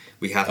tower?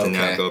 We have to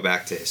now go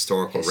back to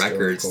historical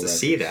records to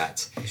see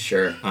that.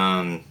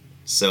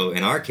 So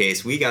in our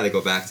case, we got to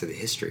go back to the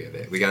history of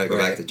it. We got to go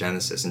back to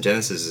Genesis, and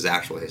Genesis is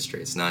actual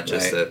history. It's not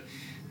just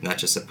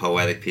a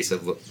poetic piece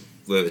of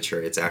literature.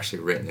 It's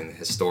actually written in a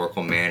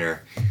historical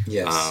manner.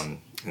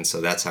 And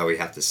so that's how we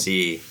have to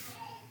see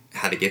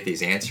how to get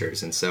these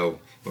answers. And so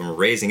when we're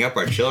raising up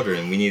our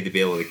children, we need to be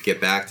able to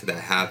get back to that,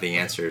 have the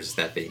answers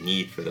that they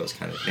need for those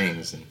kind of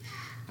things. And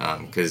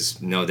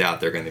because no doubt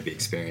they're going to be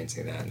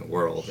experiencing that in the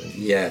world. And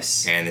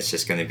it's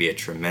just going to be a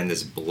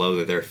tremendous blow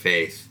to their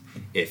faith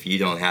if you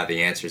don't have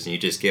the answers and you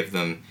just give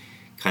them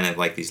kind of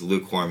like these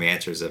lukewarm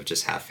answers of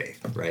just have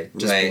faith, right?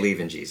 Just believe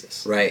in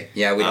Jesus. We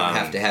don't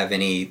have to have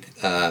any,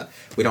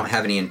 we don't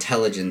have any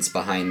intelligence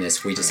behind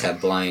this. We just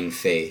have blind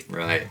faith.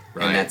 And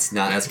that's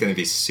going to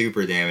be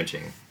super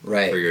damaging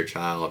for your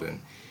child. And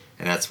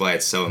that's why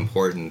it's so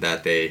important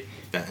that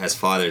that as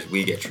fathers,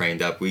 we get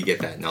trained up, we get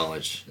that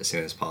knowledge as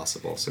soon as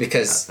possible. So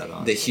because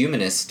the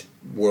humanist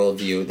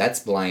worldview, that's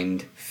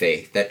blind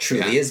faith. That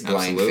truly is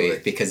blind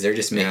faith, because they're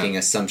just making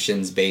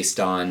assumptions based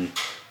on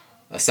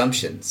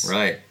assumptions.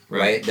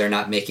 Right? They're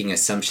not making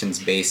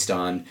assumptions based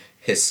on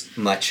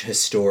much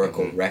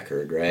historical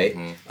record,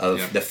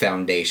 of the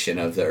foundation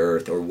of the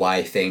earth, or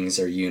why things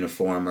are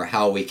uniform, or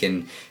how we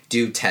can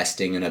do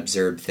testing and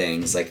observe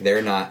things. Like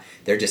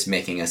they're just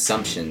making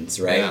assumptions,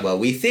 Well,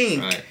 we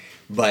think,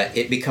 but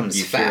it becomes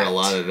fact. You hear a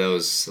lot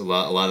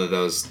of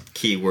those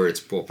key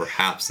words. Well,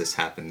 perhaps this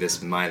happened.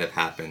 This might have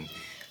happened.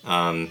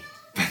 But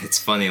it's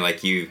funny,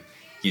 like you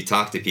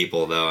talk to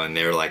people though, and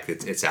they're like,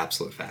 it's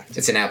absolute fact.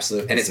 It's an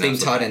absolute, and it's being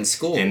taught in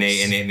schools. And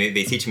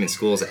they teach them in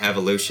schools that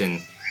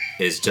evolution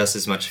is just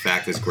as much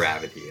fact as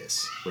gravity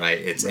is, right?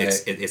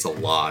 It's a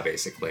law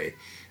basically.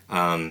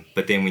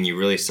 But then when you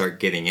really start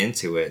getting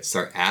into it,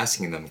 start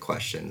asking them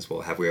questions.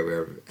 Well, have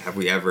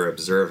we ever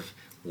observed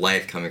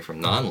life coming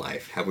from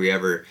non-life? Have we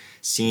ever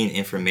seen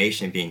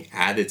information being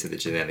added to the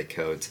genetic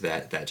code, to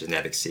that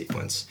genetic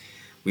sequence?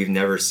 we've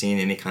never seen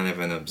any kind of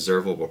an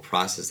observable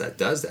process that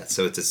does that.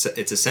 So it's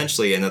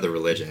essentially another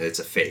religion. It's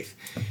a faith.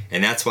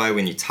 And that's why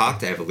when you talk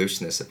to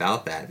evolutionists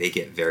about that, they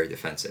get very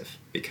defensive,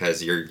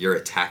 because you're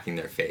attacking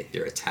their faith,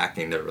 you're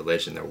attacking their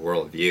religion, their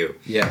worldview.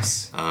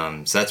 Yes.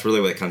 So that's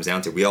really what it comes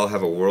down to. We all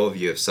have a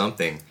worldview of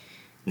something.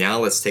 Now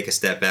let's take a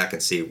step back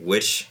and see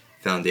which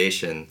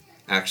foundation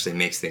actually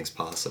makes things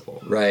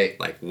possible. Right.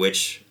 Like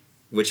which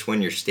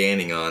one you're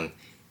standing on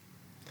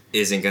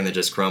isn't going to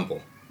just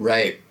crumble.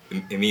 Right.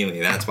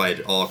 Immediately. That's why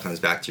it all comes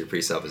back to your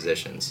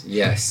presuppositions.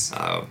 Yes.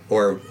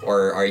 Or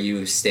are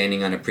you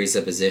standing on a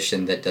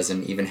presupposition that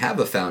doesn't even have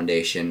a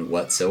foundation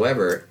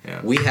whatsoever?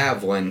 Yeah. We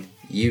have one.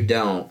 You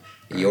don't.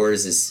 Right.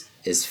 Yours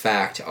is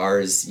fact.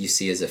 Ours you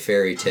see as a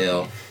fairy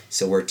tale.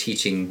 So we're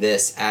teaching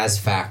this as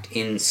fact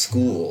in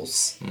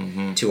schools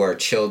to our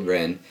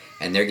children,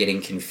 and they're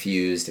getting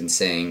confused and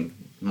saying,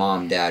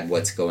 "Mom, Dad,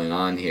 what's going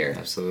on here?"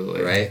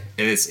 Absolutely. Right?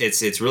 And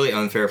it's really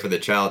unfair for the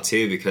child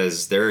too,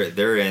 because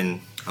they're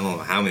in, I don't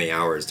know how many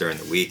hours during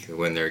the week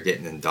when they're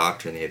getting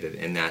indoctrinated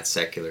in that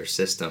secular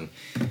system,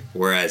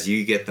 whereas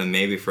you get them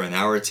maybe for an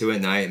hour or two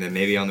at night, and then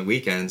maybe on the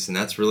weekends, and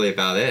that's really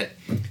about it.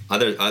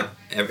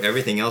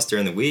 Everything else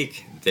during the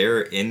week,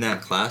 they're in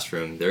that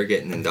classroom. They're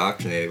getting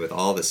indoctrinated with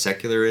all the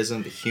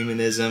secularism, the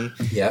humanism,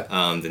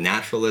 the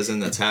naturalism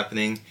that's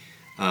happening,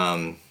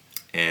 and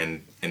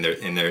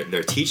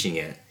they're teaching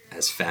it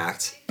as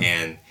fact.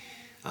 And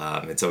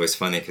it's always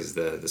funny because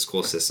the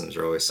school systems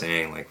are always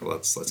saying, like, well,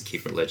 let's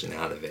keep religion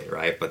out of it,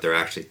 right? But they're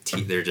actually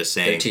they're just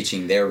saying, they're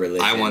teaching their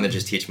religion. I want to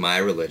just teach my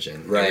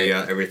religion. Right.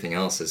 Everything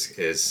else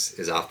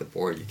is off the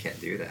board. You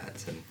can't do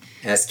that. And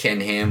as Ken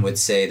Ham would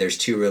say, there's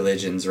two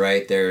religions,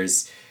 right?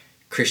 There's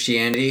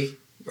Christianity,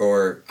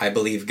 or I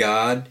believe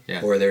God,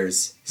 or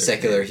there's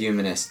secular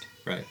humanist.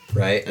 Right.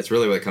 Right. That's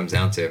really what it comes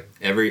down to.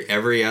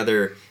 Every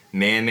other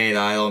man-made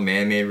idol,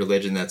 man-made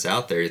religion that's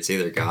out there, it's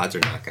either gods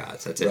or not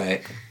gods. That's it.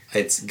 Right.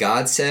 It's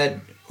God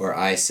said or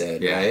I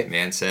said, right?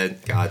 Man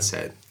said, God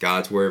said.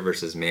 God's word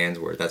versus man's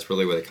word. That's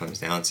really what it comes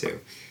down to.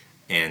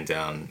 And,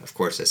 of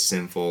course, as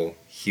sinful,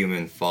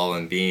 human,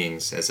 fallen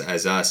beings,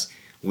 as us,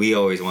 we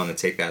always want to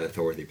take that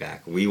authority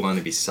back. We want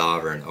to be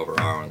sovereign over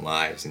our own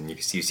lives. And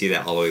you see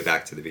that all the way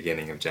back to the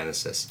beginning of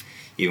Genesis.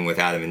 Even with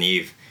Adam and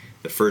Eve,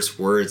 the first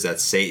words that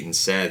Satan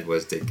said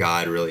was, did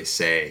God really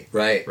say?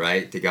 Right.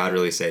 Right? Did God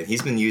really say?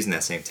 He's been using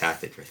that same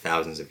tactic for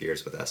thousands of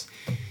years with us.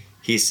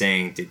 He's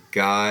saying, did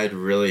God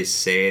really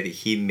say that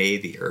he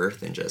made the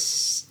earth and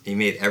he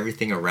made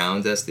everything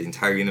around us, the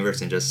entire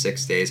universe, in just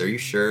 6 days? Are you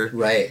sure?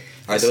 Right.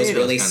 Are those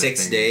really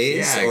 6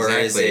 days? Yeah, or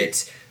exactly.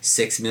 is it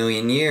 6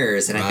 million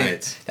years? And I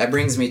think that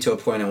brings me to a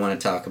point I want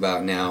to talk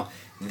about now.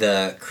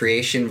 The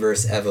creation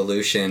versus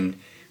evolution,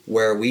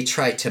 where we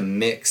try to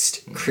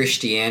mix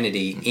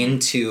Christianity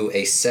into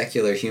a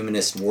secular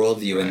humanist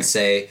worldview and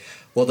say,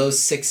 well,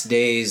 those 6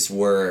 days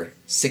were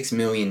 6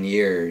 million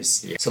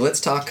years. Yeah. So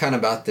let's talk kind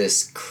of about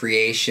this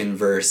creation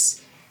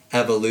versus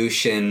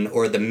evolution,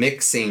 or the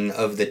mixing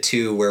of the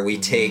two, where we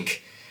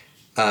take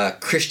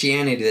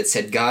Christianity that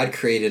said God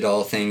created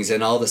all things,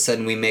 and all of a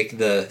sudden we make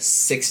the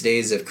 6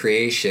 days of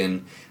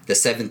creation the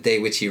seventh day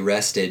which he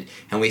rested,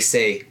 and we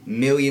say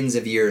millions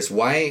of years.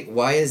 Why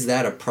is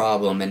that a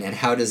problem, and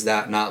how does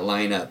that not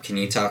line up? Can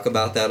you talk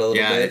about that a little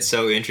bit? Yeah, it's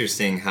so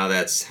interesting how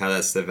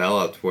that's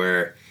developed,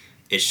 where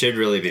it should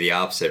really be the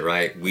opposite,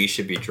 right? We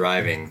should be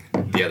driving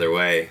the other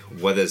way.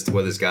 What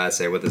does God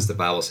say? What does the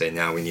Bible say?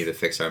 Now we need to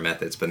fix our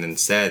methods. But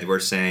instead,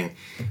 we're saying,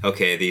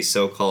 okay, these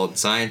so-called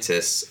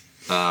scientists,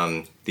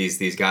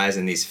 these guys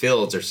in these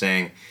fields are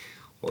saying,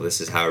 well,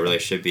 this is how it really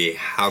should be.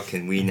 How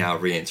can we now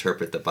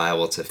reinterpret the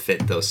Bible to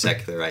fit those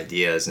secular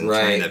ideas, and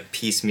trying to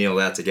piecemeal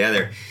that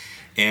together?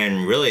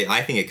 And really,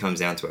 I think it comes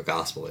down to a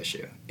gospel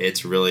issue.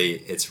 It's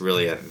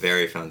really a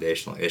very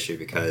foundational issue,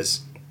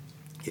 because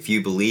if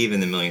you believe in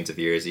the millions of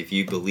years, if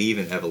you believe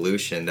in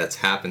evolution that's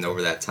happened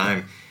over that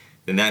time,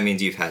 then that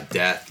means you've had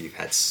death, you've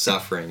had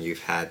suffering,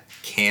 you've had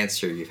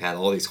cancer, you've had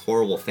all these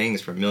horrible things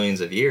for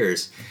millions of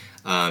years.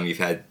 You've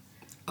had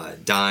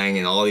dying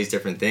and all these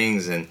different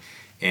things,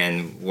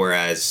 and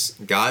whereas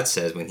God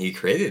says when he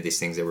created these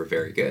things, they were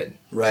very good.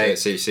 Right.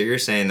 So you're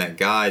saying that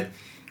God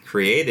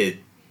created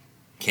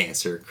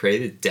cancer,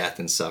 created death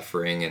and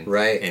suffering, and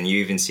and you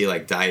even see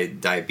like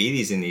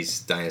diabetes in these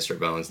dinosaur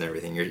bones and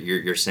everything.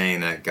 You're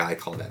saying that God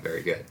called that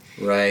very good,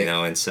 right? You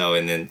know, and so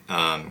and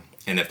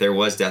if there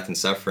was death and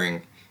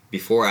suffering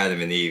before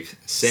Adam and Eve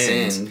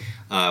sinned,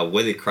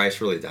 what did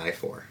Christ really die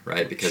for,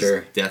 right?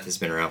 Because death has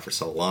been around for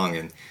so long,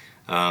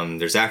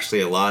 and there's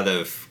actually a lot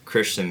of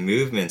Christian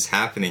movements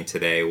happening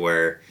today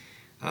where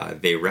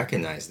they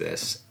recognize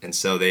this, and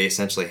so they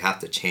essentially have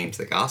to change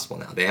the gospel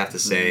now. They have to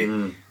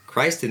say,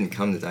 Christ didn't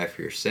come to die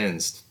for your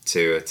sins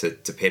to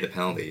pay the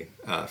penalty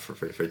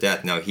for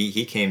death. No,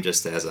 he came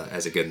just as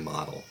a good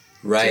model,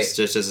 right?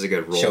 Just as a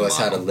good role model. Show us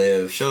how to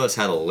live. Show us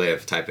how to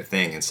live, type of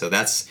thing. And so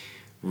that's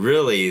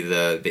really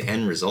the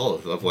end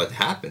result of what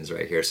happens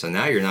right here. So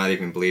now you're not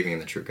even believing in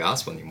the true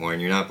gospel anymore,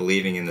 and you're not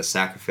believing in the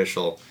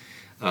sacrificial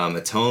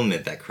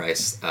atonement that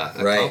Christ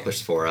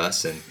accomplished for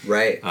us, and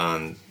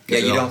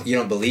Yeah, you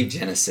don't believe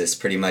Genesis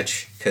pretty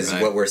much, because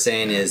what we're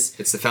saying is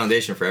it's the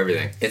foundation for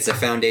everything. It's a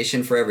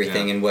foundation for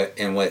everything, and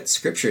what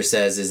Scripture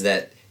says is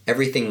that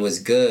everything was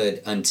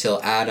good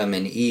until Adam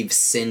and Eve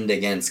sinned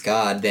against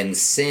God. Then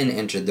sin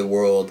entered the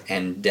world,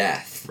 and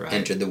death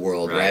entered the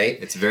world.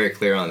 Right? It's very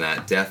clear on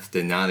that. Death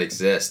did not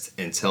exist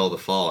until the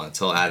fall,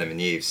 until Adam and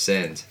Eve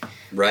sinned.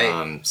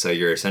 Right. So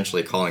you're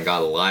essentially calling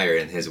God a liar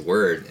in His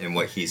Word and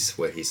what He's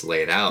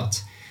laid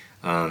out.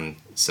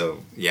 So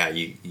yeah,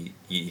 you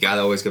got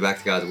to always go back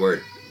to God's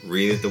Word.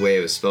 Read it the way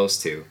it was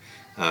supposed to.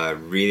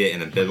 Read it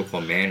in a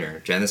biblical manner.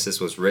 Genesis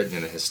was written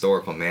in a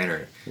historical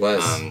manner.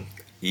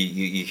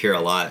 You hear a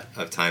lot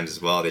of times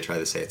as well. They try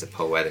to say it's a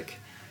poetic,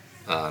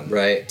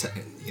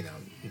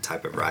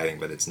 type of writing,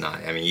 but it's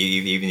not. I mean,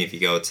 even if you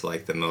go to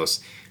like the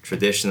most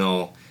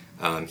traditional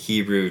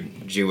Hebrew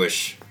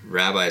Jewish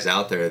rabbis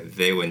out there,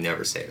 they would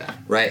never say that.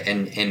 Right,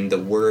 and the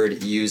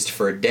word used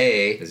for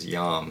day is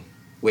yom.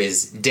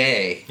 Was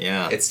day.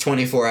 Yeah. It's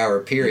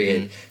 24-hour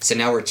period. Mm-hmm. So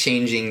now we're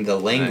changing the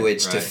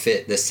language to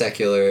fit the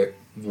secular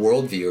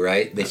worldview,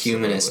 right? The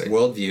humanist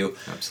worldview.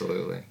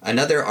 Absolutely.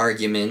 Another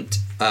argument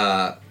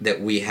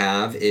that we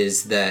have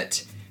is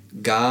that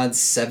God's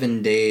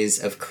 7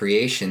 days of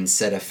creation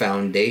set a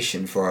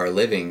foundation for our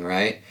living,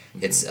 right?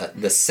 Mm-hmm. It's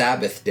the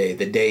Sabbath day,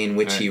 the day in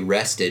which He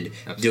rested.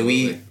 Absolutely. Do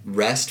we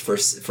rest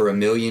for a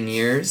million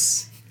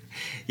years?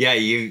 Yeah,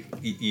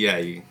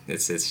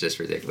 it's just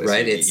ridiculous.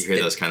 Right? You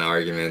hear those kind of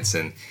arguments,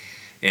 and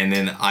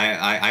then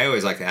I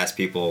always like to ask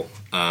people,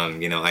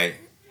 the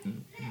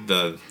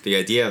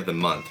idea of the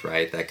month,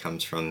 right? That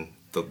comes from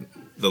the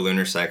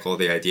lunar cycle.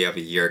 The idea of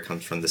a year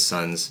comes from the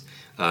sun's,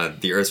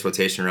 the Earth's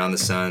rotation around the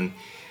sun.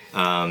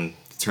 The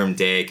term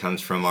day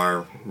comes from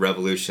our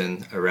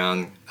revolution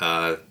around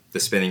the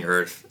spinning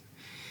Earth.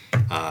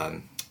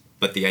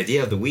 But the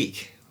idea of the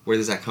week, where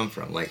does that come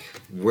from? Like,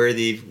 where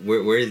did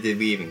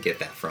we even get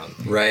that from?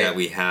 Right. That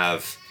we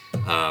have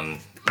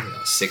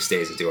 6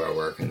 days to do our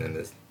work, and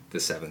then the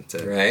seventh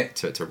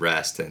to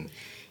rest, and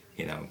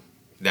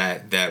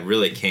that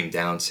really came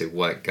down to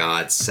what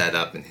God set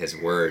up in His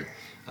Word.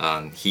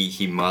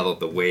 He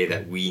modeled the way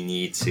that we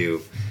need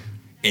to,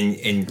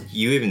 and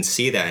you even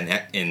see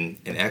that in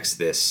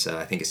Exodus.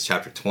 I think it's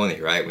chapter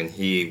 20, right?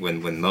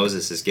 When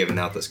Moses is giving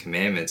out those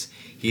commandments,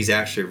 he's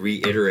actually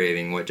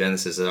reiterating what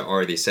Genesis had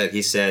already said.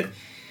 He said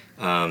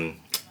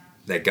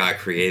that God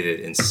created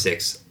in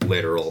 6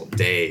 literal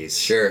days.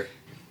 Sure.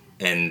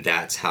 And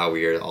that's how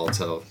we are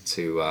also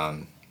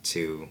to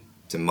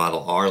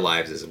model our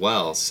lives as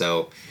well.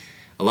 So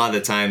a lot of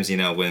the times,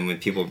 when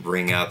people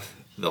bring up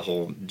the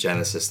whole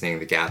Genesis thing,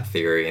 the gap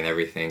theory and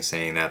everything,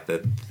 saying that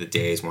the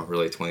days weren't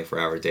really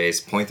 24-hour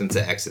days, point them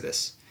to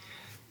Exodus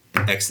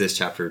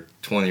chapter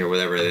 20 or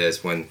whatever it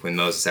is, when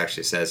Moses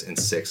actually says in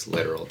 6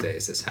 literal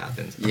days this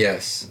happened.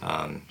 Yes.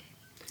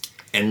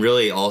 And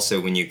really also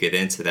when you get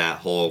into that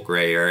whole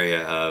gray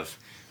area of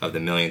the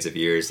millions of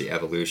years, the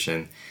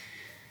evolution,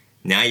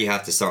 now you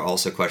have to start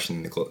also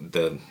questioning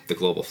the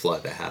global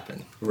flood that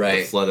happened. Right.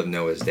 The flood of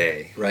Noah's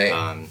day.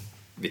 Right.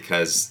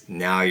 Because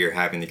now you're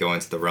having to go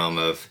into the realm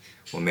of,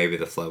 well, maybe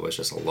the flood was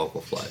just a local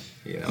flood.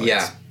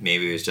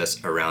 Maybe it was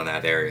just around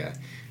that area.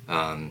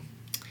 And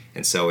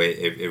so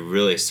it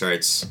really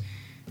starts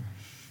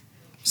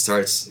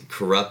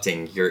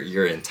corrupting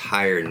your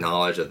entire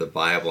knowledge of the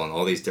Bible and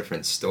all these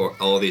different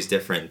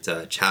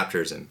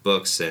chapters and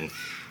books. And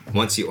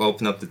once you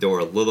open up the door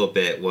a little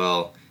bit,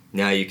 well,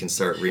 now you can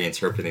start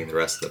reinterpreting the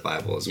rest of the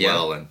Bible as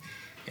well. And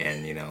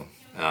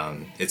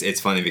it's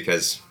funny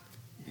because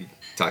you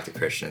talk to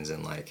Christians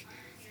and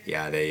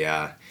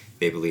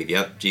they believe,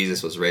 yep,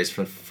 Jesus was raised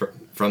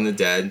from the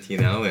dead,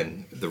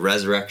 and the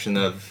resurrection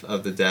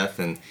of the death,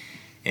 and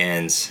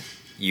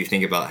you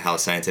think about how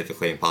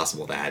scientifically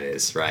impossible that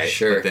is, right?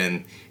 Sure. But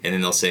then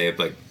they'll say,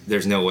 but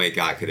there's no way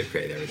God could have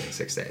created everything in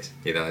 6 days.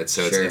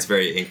 It's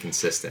very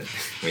inconsistent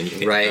when you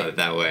think about it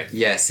that way.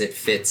 Yes, it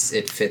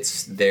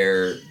fits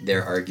their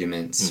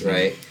arguments, mm-hmm.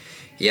 right?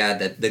 Yeah,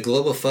 the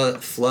global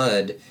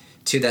flood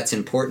too. That's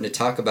important to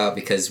talk about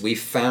because we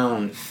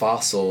found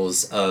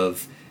fossils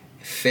of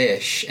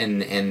fish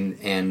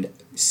and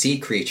sea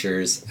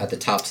creatures at the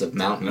tops of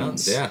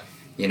mountains. Yeah.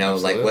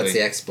 Absolutely. What's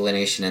the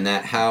explanation in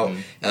that? How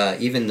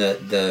even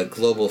the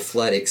global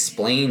flood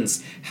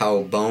explains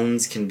how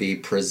bones can be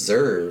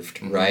preserved,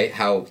 mm-hmm. right?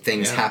 How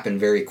things happen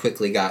very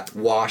quickly, got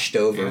washed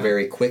over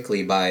very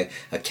quickly by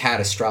a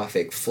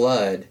catastrophic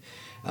flood.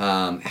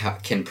 How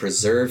can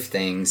preserve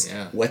things.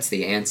 What's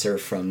the answer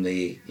from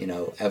the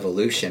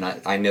evolution?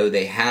 I know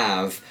they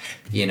have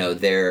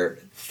their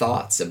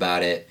thoughts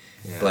about it,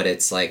 but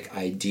it's like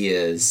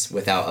ideas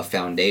without a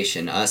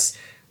foundation.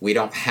 We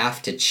don't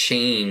have to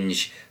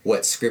change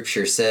what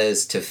Scripture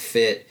says to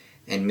fit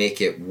and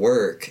make it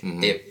work.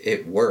 Mm-hmm.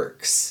 It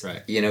works.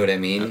 Right. You know what I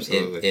mean?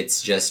 Absolutely.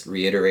 It's just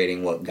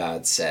reiterating what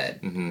God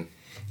said. Mm-hmm.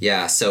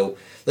 Yeah, so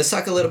let's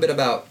talk a little bit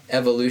about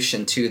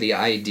evolution too, the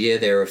idea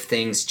there of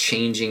things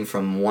changing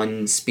from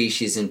one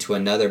species into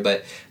another,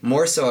 but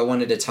more so I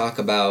wanted to talk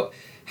about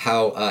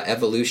how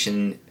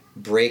evolution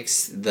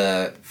breaks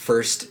the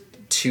first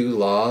 2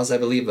 laws, I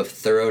believe, of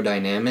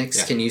thermodynamics.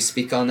 Yeah. Can you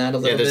speak on that a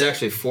little Yeah, bit? there's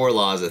actually 4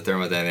 laws of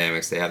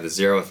thermodynamics. They have the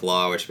 0th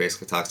law, which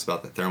basically talks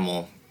about the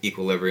thermal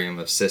equilibrium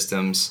of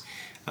systems.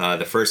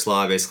 The first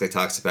law basically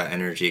talks about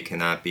energy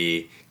cannot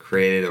be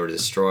created or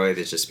destroyed.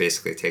 It just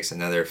basically takes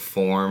another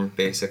form,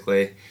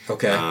 basically.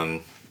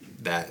 Okay.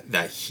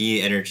 That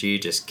heat energy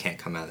just can't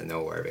come out of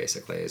nowhere,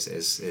 basically.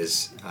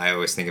 Is I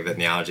always think of the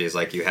analogy as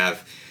like you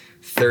have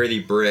 30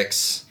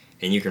 bricks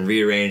and you can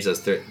rearrange those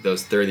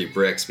 30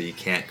 bricks, but you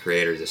can't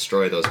create or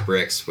destroy those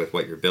bricks with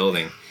what you're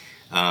building.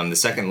 The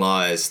second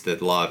law is the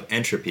law of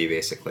entropy,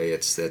 basically.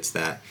 It's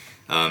that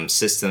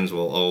systems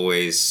will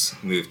always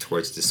move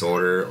towards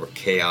disorder or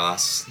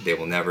chaos. They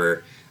will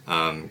never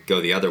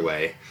go the other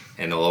way,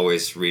 and they'll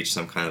always reach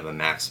some kind of a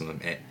maximum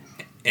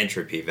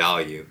entropy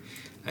value.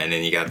 And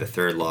then you got the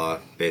third law,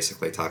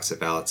 basically talks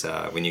about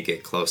when you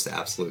get close to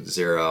absolute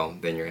zero,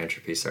 then your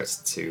entropy starts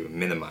to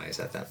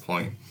minimize at that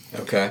point.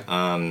 Okay.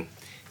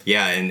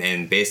 Yeah,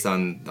 and based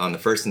on the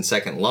first and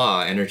second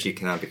law, energy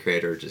cannot be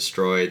created or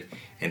destroyed,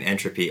 and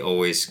entropy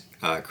always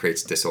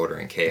creates disorder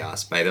and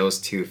chaos. By those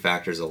 2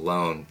 factors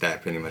alone,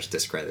 that pretty much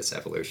discredits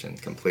evolution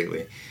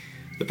completely.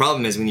 The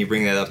problem is when you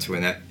bring that up to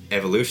an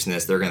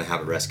evolutionist, they're going to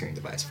have a rescuing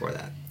device for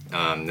that.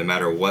 No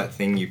matter what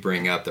thing you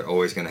bring up, they're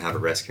always going to have a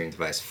rescuing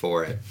device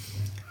for it.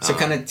 So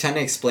kind of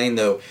explain,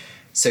 though,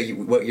 so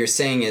what you're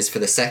saying is for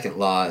the second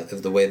law,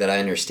 of the way that I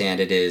understand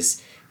it,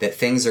 is that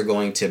things are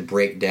going to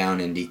break down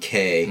and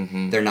decay.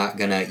 Mm-hmm. They're not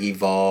going to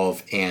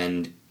evolve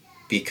and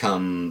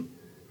become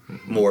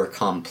more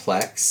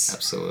complex.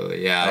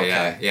 Absolutely, yeah,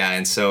 Okay. yeah.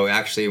 And so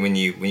actually, when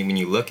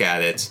you look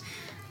at it,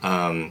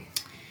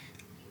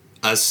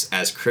 us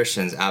as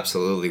Christians,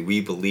 absolutely,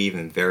 we believe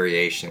in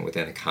variation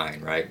within a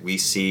kind, right? We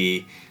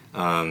see,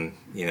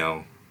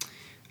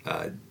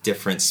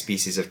 different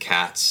species of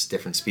cats,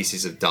 different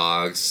species of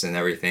dogs, and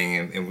everything,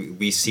 and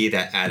we see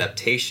that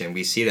adaptation.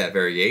 We see that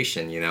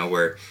variation,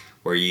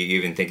 where you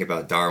even think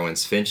about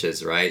Darwin's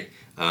finches, right?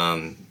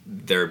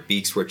 Their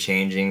beaks were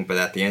changing, but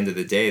at the end of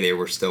the day, they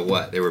were still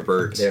what? They were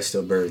birds. They're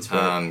still birds,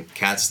 right?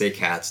 Cats stay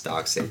cats,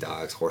 dogs stay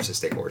dogs, horses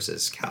stay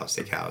horses, cows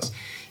stay cows.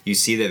 You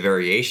see that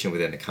variation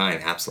within a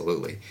kind,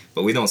 absolutely.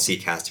 But we don't see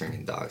cats turning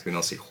into dogs. We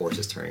don't see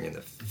horses turning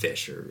into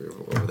fish or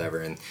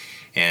whatever.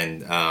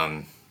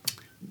 And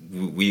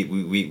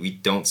we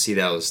don't see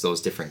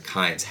those different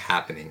kinds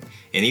happening.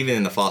 And even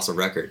in the fossil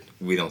record,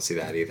 we don't see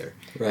that either.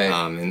 Right.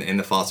 In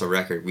the fossil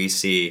record, we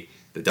see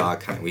the dog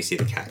kind, we see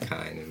the cat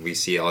kind, and we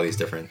see all these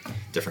different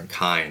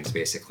kinds,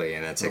 basically.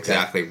 And that's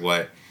exactly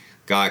what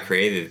God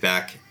created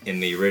back in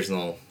the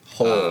original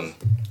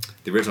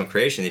the original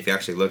creation. If you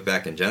actually look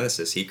back in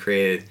Genesis, He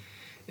created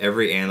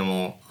every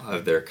animal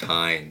of their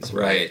kinds,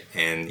 right?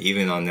 And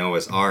even on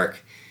Noah's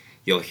Ark,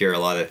 you'll hear a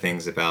lot of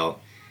things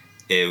about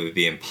it would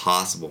be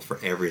impossible for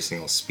every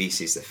single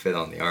species to fit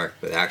on the ark,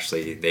 but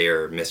actually they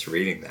are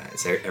misreading that.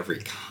 It's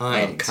every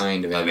kind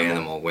of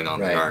animal went on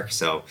the ark.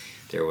 So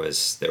there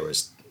was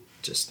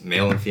just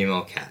male and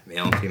female cat,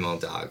 male and female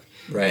dog,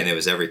 and it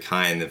was every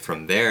kind. And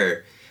from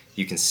there,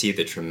 you can see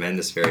the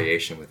tremendous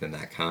variation within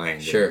that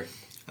kind. Sure.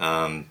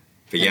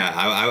 But yeah,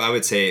 I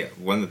would say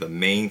one of the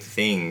main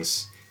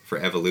things for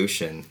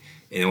evolution,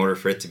 in order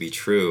for it to be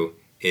true,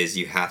 is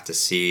you have to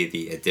see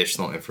the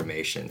additional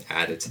information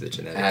added to the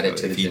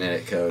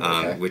genetic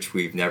code. Which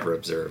we've never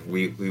observed.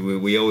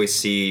 We always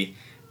see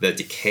the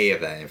decay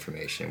of that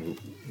information.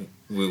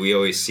 We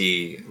always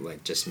see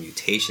like just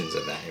mutations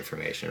of that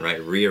information, right?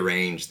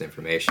 Rearranged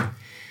information,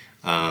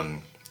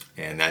 and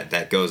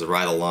that goes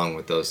right along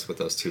with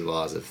those 2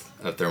 laws of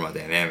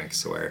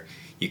thermodynamics, where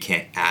you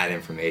can't add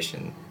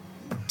information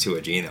to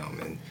a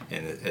genome,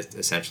 and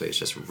essentially it's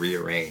just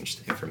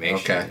rearranged information.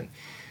 Okay.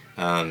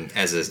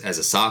 As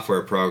a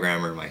software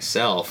programmer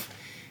myself,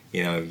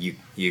 you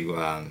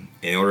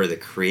in order to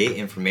create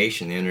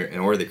information, in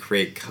order to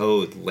create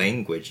code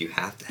language, you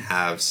have to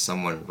have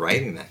someone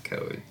writing that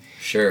code.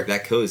 Sure.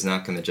 That code is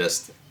not going to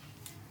just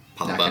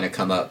pop up. Not going to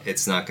come up.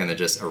 It's not going to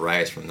just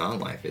arise from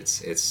non-life.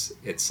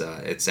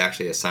 It's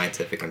actually a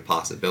scientific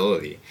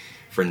impossibility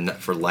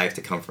for life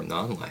to come from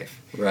non-life.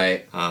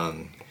 Right.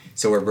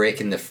 So we're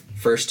breaking the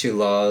first 2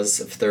 laws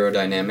of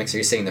thermodynamics. Are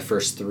you saying the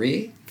first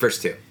 3?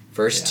 First 2.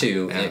 First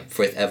 2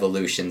 with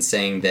evolution,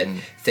 saying that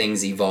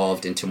things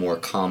evolved into more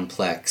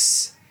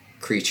complex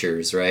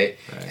creatures, right?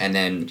 And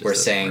then we're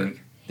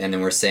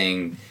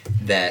saying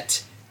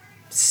that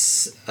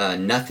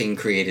nothing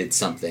created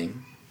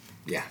something.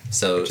 Yeah.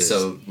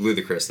 So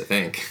ludicrous to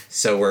think.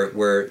 So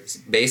we're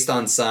based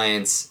on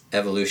science,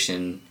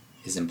 evolution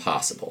is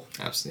impossible.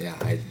 Absolutely.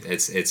 Yeah.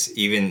 It's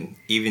even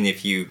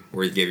if you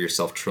were to give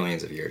yourself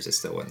trillions of years, it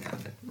still wouldn't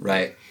happen.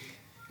 Right.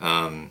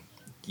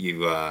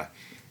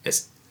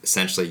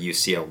 Essentially you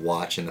see a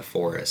watch in the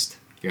forest.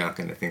 You're not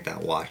going to think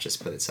that watch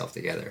just put itself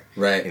together.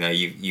 Right.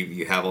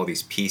 You have all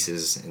these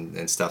pieces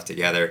and stuff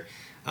together,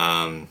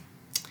 and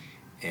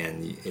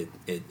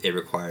it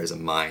requires a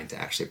mind to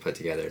actually put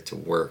together, to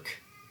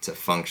work, to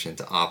function,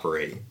 to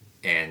operate.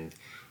 And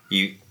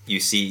you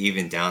see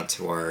even down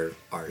to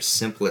our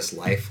simplest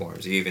life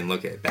forms. You even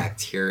look at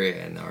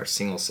bacteria and our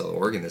single cell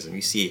organism.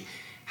 You see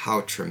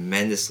how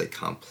tremendously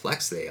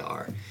complex they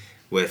are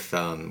with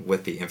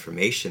the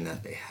information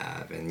that they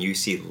have, and you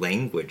see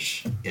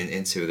language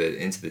into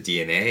the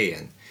DNA,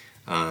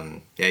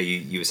 and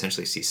you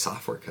essentially see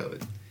software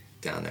code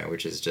down there,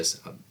 which is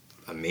just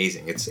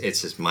amazing. It's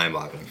just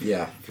mind-boggling.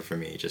 For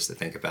me just to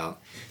think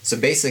about. So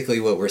basically,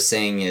 what we're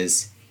saying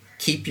is,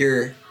 keep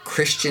your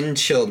Christian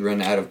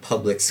children out of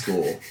public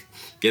school.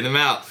 Get them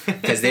out.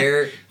 Because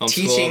they're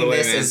teaching way,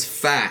 this man. as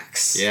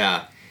facts.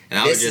 Yeah.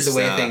 And this is the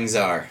way things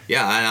are.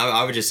 Yeah, and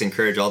I would just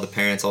encourage all the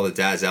parents, all the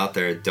dads out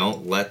there,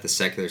 don't let the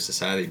secular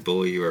society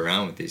bully you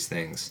around with these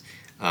things.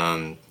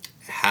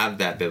 Have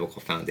that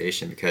biblical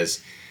foundation,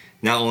 because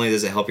not only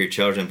does it help your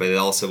children, but it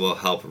also will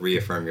help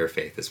reaffirm your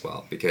faith as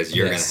well, because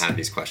you're going to have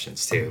these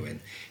questions too.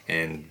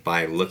 And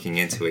by looking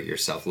into it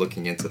yourself,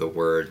 looking into the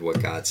Word,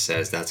 what God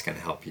says, that's going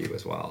to help you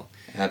as well.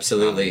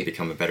 Absolutely.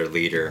 Become a better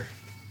leader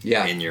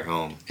in your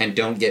home. And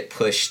don't get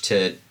pushed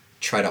to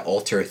try to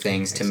alter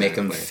things to make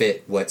them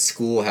fit what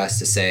school has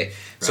to say. Right.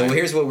 So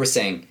here's what we're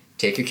saying.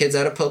 Take your kids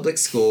out of public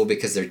school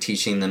because they're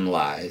teaching them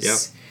lies.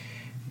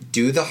 Yep.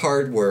 Do the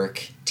hard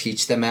work.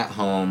 Teach them at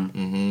home.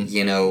 Mm-hmm.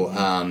 You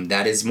know,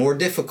 that is more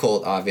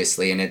difficult,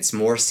 obviously, and it's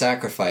more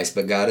sacrifice,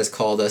 but God has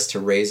called us to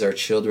raise our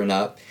children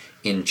up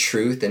in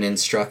truth and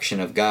instruction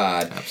of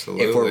God.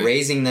 Absolutely. If we're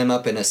raising them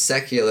up in a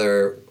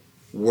secular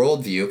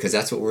worldview, because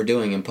that's what we're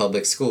doing in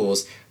public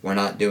schools, we're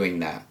not doing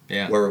that.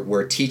 Yeah.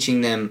 We're teaching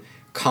them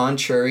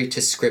contrary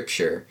to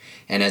Scripture.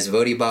 And as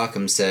Voddie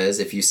Baucham says,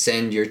 if you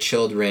send your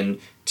children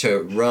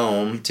to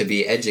Rome to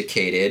be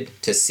educated,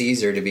 to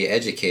Caesar to be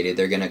educated,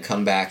 they're going to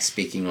come back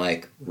speaking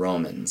like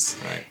Romans.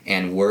 Right.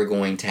 And we're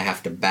going to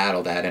have to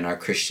battle that in our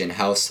Christian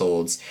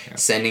households. Yeah.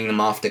 Sending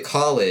them off to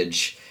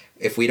college,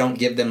 if we don't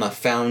give them a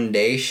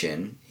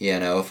foundation, you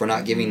know, if we're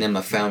not giving them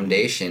a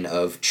foundation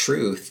of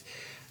truth,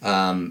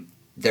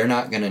 they're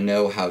not going to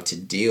know how to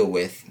deal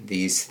with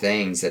these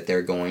things that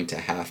they're going to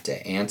have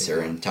to answer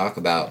and talk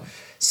about.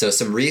 So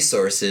some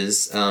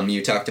resources,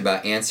 you talked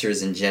about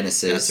Answers in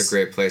Genesis. That's a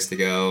great place to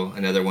go.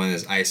 Another one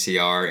is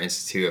ICR,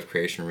 Institute of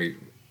Creation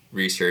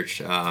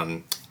Research.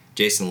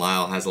 Jason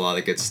Lisle has a lot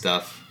of good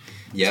stuff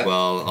as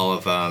well. All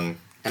of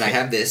and I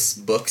have this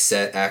book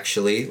set,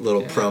 actually,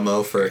 little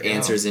promo for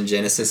Answers in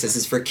Genesis. This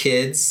is for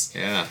kids.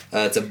 Yeah.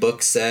 It's a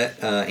book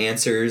set,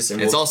 Answers. And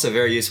it's also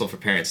very useful for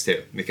parents,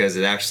 too, because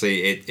it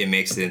actually it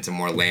makes it into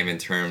more layman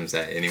terms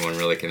that anyone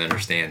really can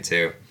understand,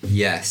 too.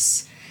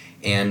 Yes.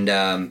 And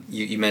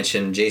you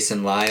mentioned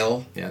Jason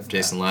Lisle. Yeah,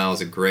 Jason Lisle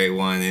is a great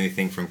one.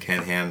 Anything from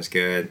Ken Ham's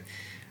good.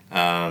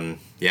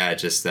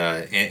 Answers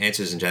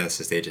in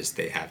Genesis,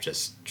 they have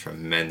just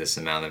tremendous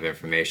amount of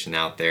information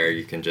out there.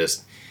 You can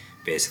just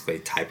basically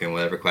type in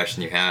whatever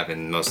question you have,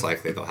 and most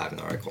likely they'll have an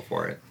article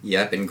for it.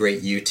 Yep, and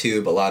great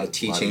YouTube, a lot of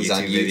teachings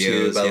on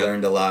YouTube. Videos, I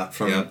learned a lot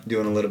from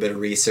doing a little bit of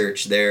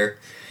research there.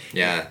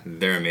 Yeah,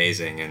 they're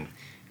amazing. And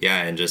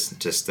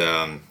just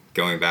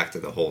going back to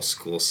the whole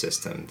school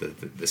system,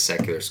 the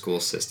secular school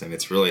system,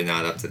 it's really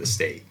not up to the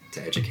state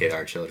to educate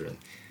our children.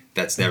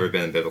 That's never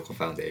been a biblical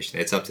foundation.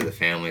 It's up to the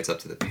family, it's up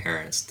to the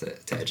parents to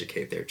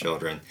educate their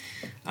children.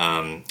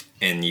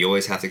 And you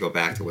always have to go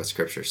back to what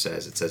Scripture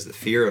says. It says the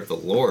fear of the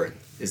Lord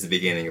is the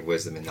beginning of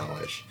wisdom and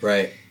knowledge.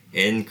 Right.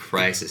 In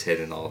Christ is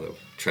hidden all the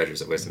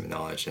treasures of wisdom and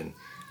knowledge. And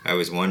I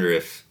always wonder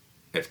if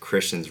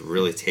Christians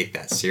really take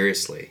that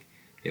seriously.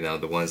 You know,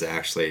 the ones that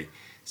actually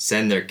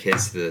send their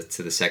kids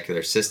to the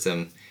secular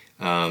system.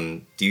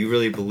 Do you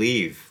really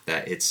believe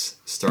that it's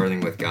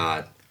starting with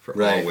God for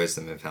all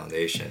wisdom and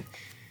foundation?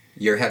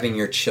 You're having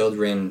your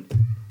children,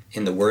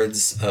 in the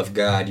words of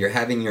God, you're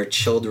having your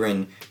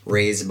children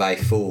raised by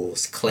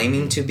fools.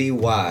 Claiming to be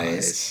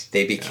wise,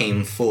 they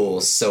became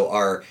fools. So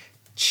our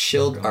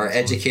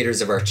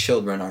educators of our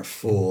children are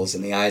fools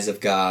in the eyes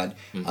of God.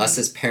 Mm-hmm. Us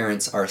as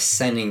parents are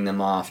sending them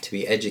off to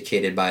be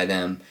educated by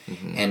them.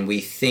 Mm-hmm. And we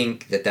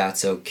think that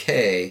that's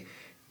okay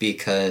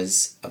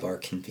because of our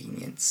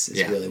convenience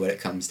is really what it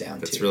comes down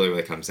to. That's really what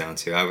it comes down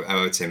to.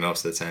 I would say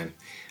most of the time.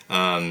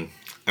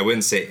 I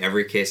wouldn't say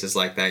every case is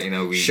like that. You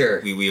know,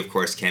 we of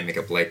course can't make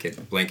a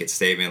blanket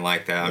statement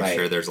like that. I'm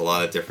sure there's a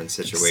lot of different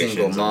situations.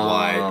 Single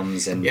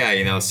moms and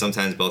you know,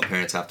 sometimes both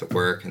parents have to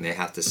work and they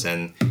have to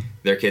send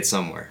their kids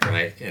somewhere,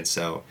 right? And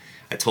so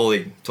I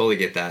totally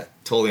get that,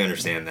 totally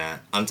understand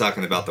that. I'm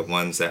talking about the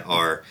ones that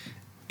are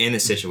in a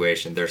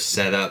situation they're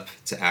set up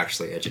to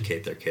actually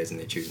educate their kids and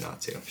they choose not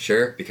to.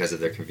 Sure. Because of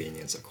their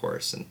convenience, of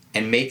course.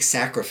 And make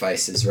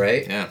sacrifices,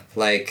 right? Yeah.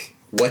 Like,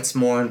 what's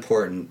more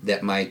important,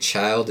 that my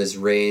child is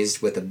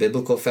raised with a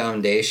biblical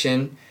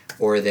foundation,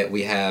 or that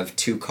we have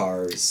 2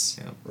 cars,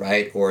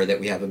 right? Or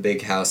that we have a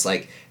big house?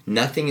 Like,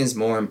 nothing is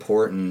more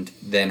important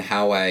than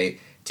how I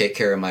take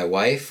care of my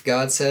wife,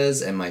 God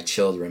says, and my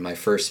children, my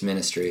first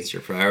ministry. It's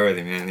your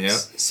priority, man. Yep.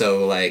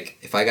 So, like,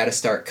 if I got to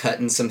start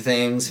cutting some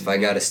things, if I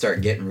got to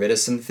start getting rid of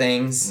some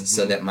things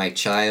so that my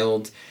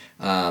child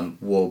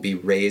will be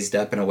raised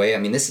up in a way. I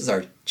mean, this is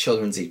our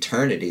children's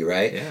eternity,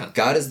 right? Yeah.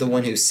 God is the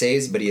one who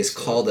saves, but He has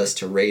called us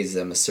to raise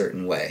them a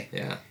certain way.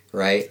 Yeah.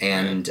 Right?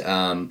 And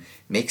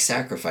make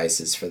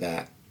sacrifices for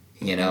that.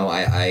 You know,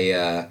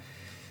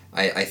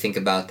 I think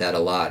about that a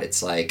lot.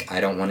 It's like I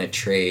don't want to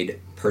trade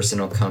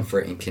personal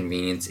comfort and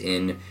convenience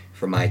in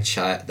for my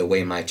child, the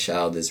way my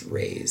child is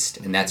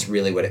raised, and that's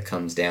really what it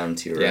comes down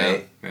to,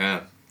 right?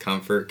 Yeah.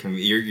 Comfort.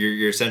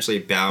 You're essentially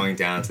bowing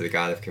down to the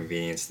God of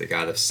convenience, the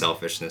God of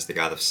selfishness, the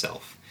God of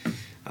self.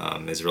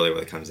 Is really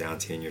what it comes down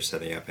to, and you're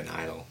setting up an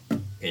idol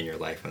in your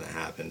life when that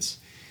happens.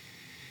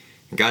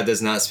 And God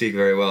does not speak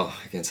very well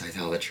against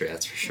idolatry,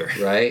 that's for sure.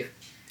 Right?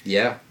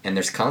 Yeah, and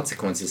there's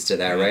consequences to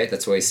that, right?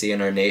 That's why we see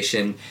in our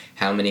nation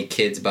how many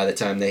kids by the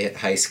time they hit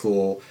high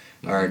school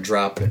are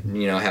dropping,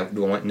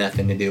 want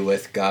nothing to do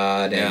with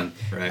God, and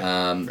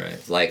right.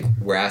 like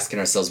we're asking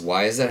ourselves,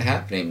 why is that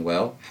happening?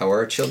 Well, how are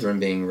our children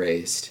being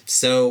raised?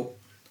 So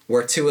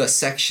we're to a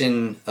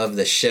section of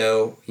the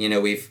show.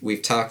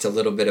 We've talked a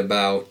little bit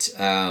about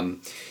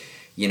some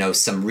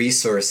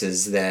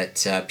resources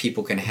that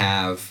people can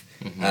have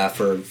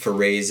for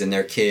raising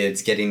their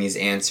kids, getting these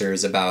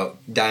answers about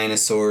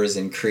dinosaurs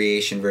and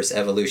creation versus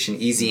evolution,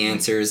 easy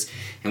answers.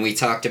 And we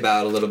talked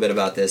about a little bit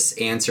about this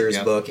Answers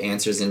book,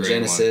 Answers in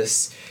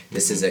Genesis.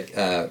 This is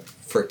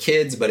for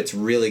kids, but it's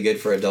really good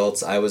for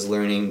adults. I was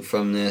learning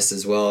from this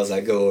as well as I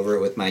go over it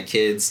with my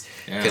kids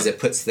because it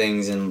puts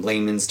things in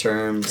layman's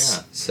terms.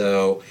 Yeah.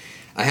 So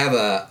I have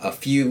a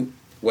few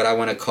what I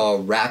want to call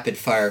rapid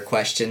fire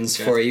questions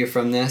for you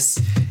from this,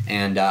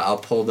 and I'll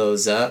pull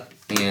those up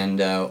and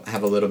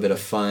have a little bit of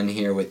fun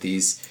here with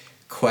these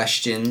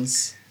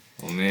questions.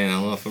 Oh man, I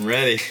don't know if I'm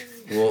ready.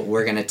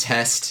 We're gonna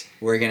test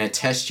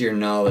your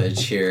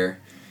knowledge here.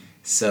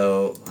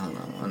 So hold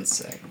on one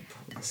second. I'll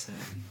pull this up.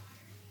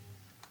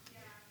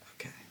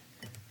 Okay.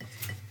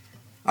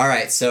 All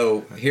right.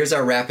 So here's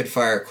our rapid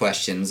fire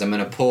questions. I'm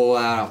gonna pull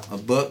out a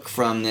book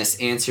from this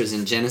Answers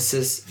in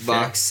Genesis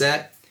box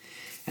set,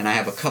 and I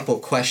have a couple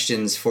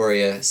questions for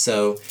you.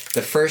 So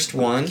the first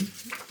one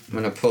I'm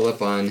gonna pull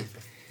up on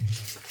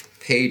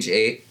page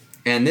 8,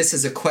 and this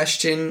is a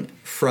question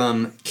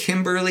from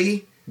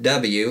Kimberly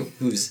W.,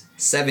 who's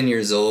 7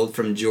 years old,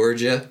 from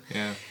Georgia.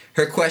 Yeah.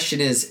 Her question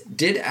is,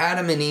 did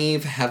Adam and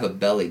Eve have a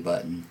belly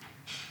button?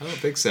 I don't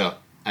think so.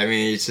 I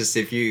mean, it's just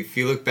if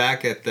you look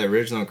back at the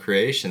original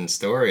creation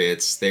story,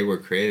 they were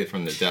created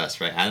from the dust,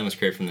 right? Adam was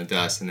created from the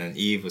dust, and then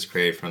Eve was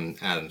created from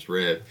Adam's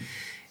rib.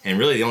 And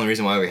really the only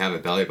reason why we have a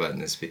belly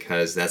button is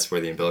because that's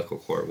where the umbilical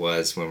cord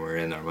was when we're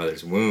in our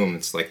mother's womb.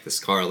 It's like the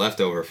scar left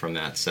over from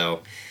that.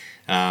 So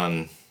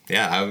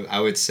I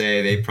would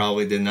say they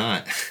probably did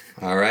not.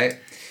 All right.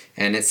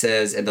 And it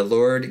says, and the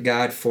Lord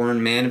God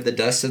formed man of the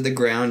dust of the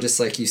ground, just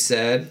like you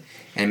said,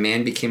 and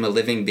man became a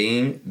living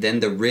being. Then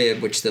the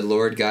rib, which the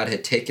Lord God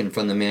had taken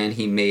from the man,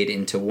 he made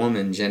into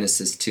woman,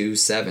 Genesis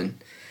 2:7.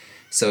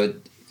 So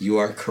you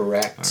are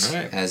correct. All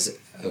right. As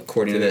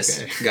according to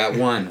this. Okay. Got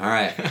one. All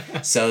right.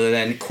 So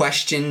then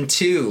question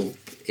 2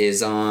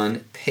 is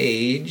on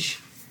page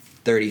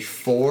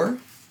 34.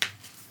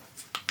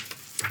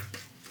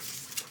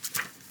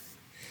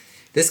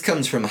 This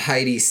comes from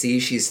Heidi C.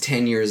 She's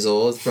 10 years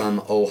old,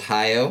 from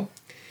Ohio.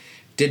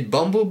 Did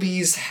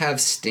bumblebees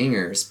have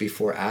stingers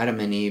before Adam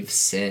and Eve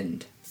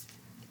sinned?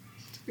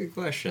 That's a good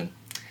question.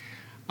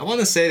 I want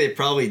to say they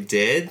probably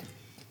did,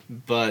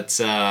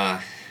 but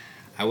I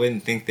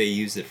wouldn't think they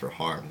used it for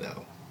harm,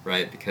 though,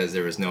 right? Because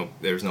there was no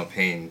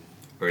pain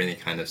or any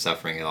kind of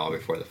suffering at all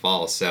before the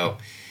fall. So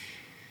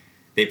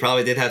they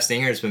probably did have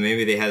stingers, but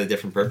maybe they had a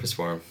different purpose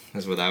for them,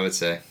 is what I would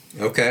say.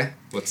 Okay.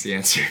 What's the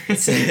answer?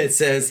 It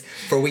says,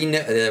 for we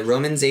know,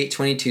 Romans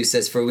 8:22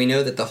 says, for we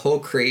know that the whole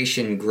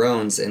creation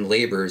groans and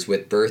labors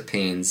with birth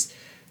pains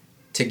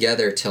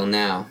together till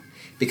now.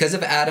 Because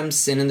of Adam's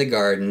sin in the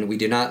garden, we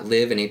do not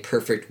live in a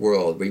perfect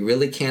world. We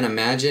really can't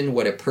imagine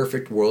what a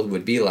perfect world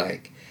would be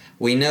like.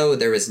 We know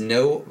there was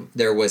no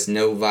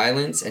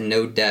violence and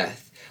no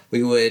death.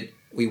 We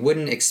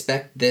wouldn't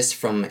expect this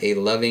from a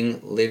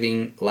loving,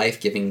 living,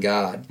 life-giving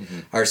God. Mm-hmm.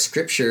 Our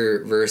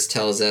scripture verse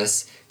tells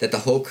us that the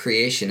whole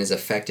creation is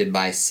affected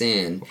by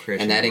sin,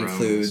 and that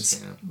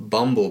includes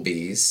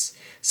bumblebees.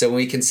 So when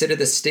we consider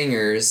the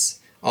stingers,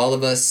 all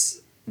of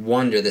us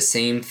wonder the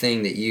same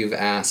thing that you've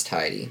asked,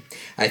 Heidi.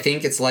 I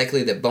think it's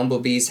likely that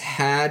bumblebees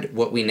had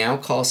what we now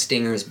call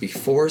stingers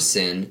before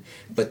sin,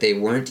 but they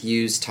weren't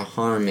used to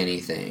harm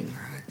anything.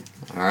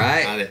 All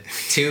right. Got it.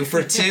 2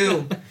 for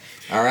 2.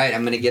 All right,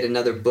 I'm going to get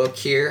another book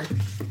here.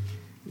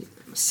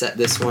 Set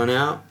this one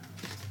out.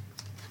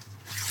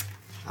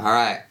 All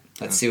right,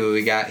 let's see what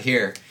we got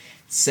here. It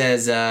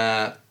says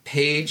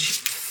page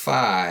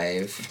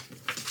 5.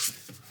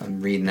 If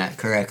I'm reading that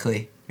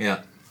correctly.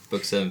 Yeah,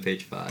 book 7,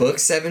 page 5. Book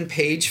 7,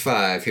 page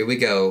 5. Here we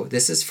go.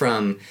 This is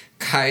from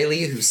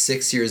Kylie, who's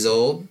 6 years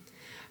old.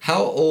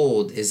 How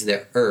old is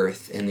the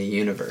Earth in the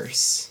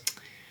universe?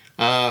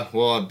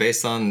 Well,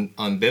 based on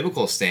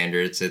biblical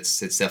standards, it's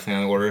definitely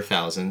on the order of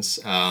thousands.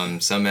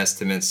 Some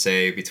estimates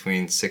say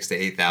between 6,000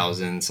 to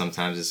 8,000.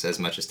 Sometimes it's as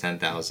much as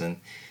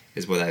 10,000,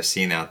 is what I've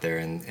seen out there.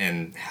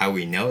 And how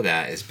we know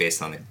that is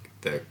based on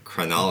the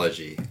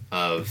chronology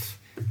of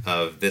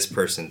this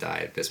person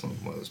died, this one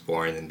was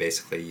born, and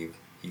basically you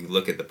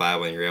look at the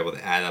Bible and you're able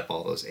to add up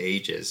all those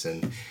ages,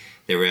 and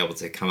they were able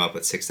to come up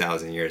with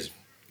 6,000 years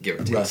give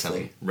or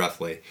take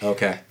roughly.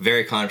 Okay.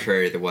 Very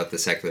contrary to what the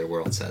secular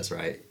world says,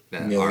 right?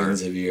 That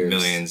Millions of years.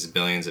 Millions,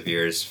 billions of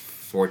years,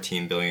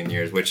 14 billion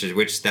years,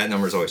 which that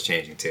number is always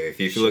changing too. If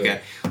you look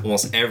at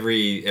almost every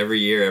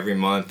year, every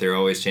month, they're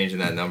always changing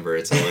that number.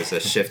 It's always a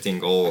shifting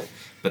goal,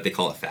 but they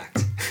call it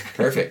fact.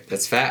 Perfect.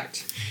 That's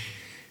fact.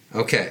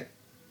 Okay.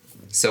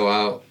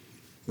 So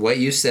what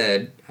you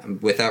said,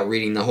 without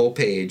reading the whole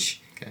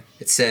page,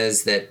 it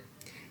says that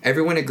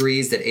everyone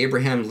agrees that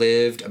Abraham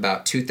lived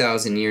about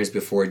 2,000 years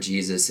before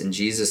Jesus, and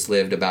Jesus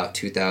lived about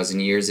 2,000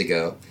 years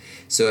ago.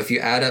 So if you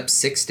add up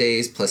 6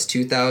 days plus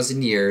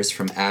 2,000 years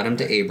from Adam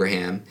to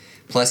Abraham,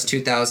 plus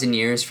 2,000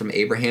 years from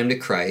Abraham to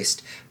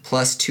Christ,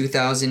 plus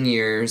 2,000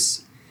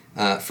 years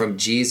from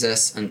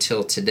Jesus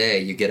until today,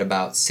 you get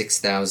about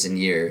 6,000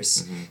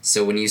 years. Mm-hmm.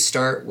 So when you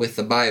start with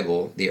the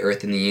Bible, the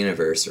earth and the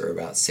universe are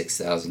about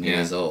 6,000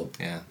 years old.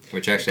 Yeah,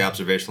 which actually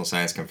observational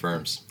science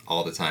confirms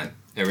all the time.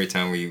 Every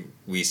time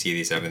we see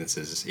these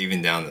evidences,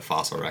 even down the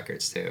fossil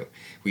records too,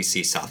 we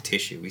see soft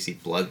tissue, we see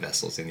blood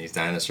vessels in these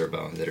dinosaur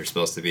bones that are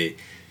supposed to be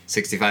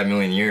 65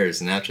 million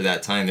years, and after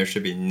that time, there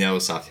should be no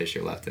soft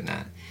tissue left in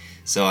that.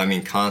 So, I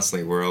mean,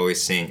 constantly, we're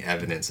always seeing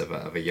evidence of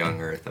a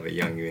young Earth, of a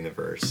young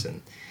universe,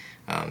 and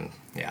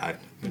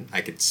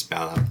I could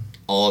spout out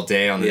all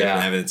day on the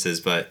different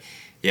evidences, but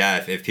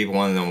yeah, if people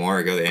want to know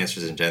more, go to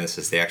Answers in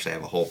Genesis. They actually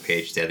have a whole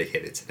page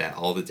dedicated to that,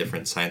 all the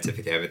different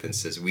scientific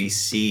evidences we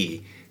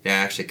see that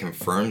actually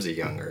confirms a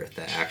young Earth,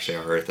 that actually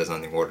our Earth is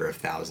on the order of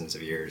thousands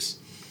of years.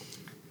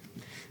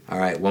 All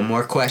right, one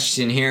more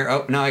question here.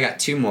 Oh, no, I got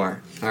two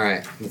more. All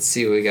right, let's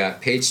see what we got.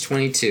 Page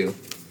 22.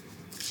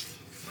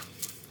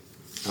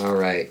 All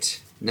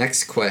right,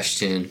 next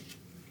question.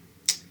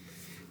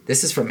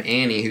 This is from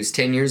Annie, who's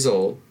 10 years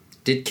old.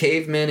 Did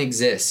cavemen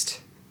exist?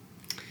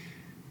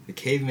 The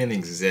cavemen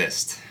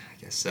exist,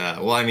 I guess.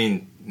 Well, I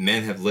mean,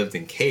 men have lived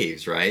in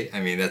caves, right?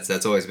 I mean,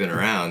 that's always been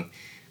around.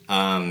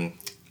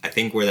 I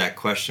think where that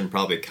question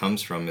probably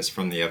comes from is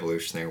from the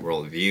evolutionary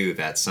worldview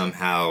that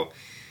somehow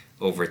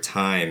over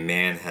time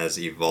man has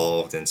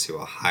evolved into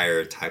a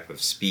higher type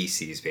of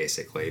species,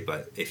 basically.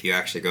 But if you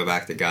actually go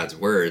back to God's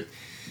word,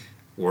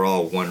 we're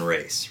all one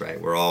race, right?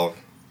 We're all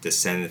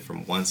descended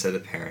from one set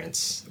of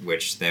parents,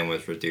 which then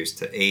was reduced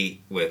to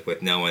 8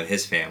 with Noah and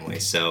his family.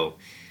 So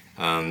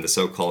the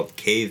so-called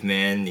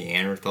cavemen,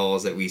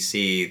 Neanderthals that we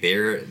see,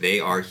 they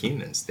are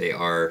humans. They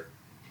are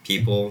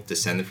people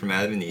descended from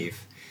Adam and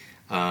Eve.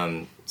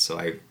 So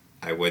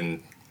I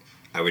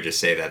would just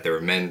say that there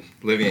were men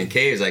living in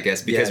caves, I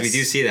guess, because we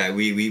do see that.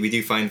 We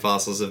do find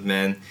fossils of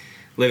men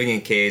living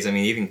in caves. I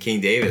mean, even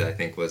King David, I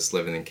think, was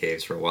living in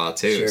caves for a while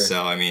too. Sure.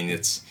 So I mean,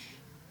 it's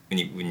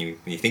when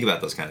you think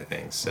about those kind of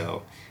things.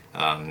 So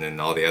and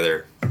all the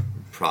other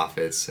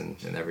prophets and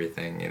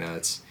everything,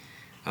 it's.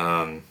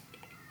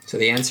 So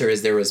the answer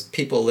is there was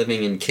people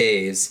living in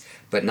caves,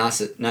 but not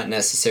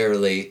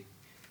necessarily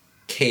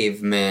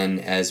cavemen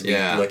as we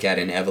look at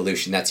in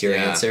evolution. That's your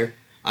answer?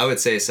 I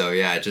would say so,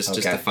 yeah. Just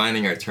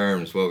defining our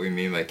terms, what we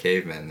mean by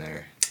cavemen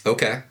there.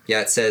 Okay.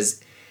 Yeah, it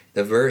says,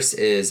 the verse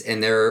is,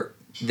 and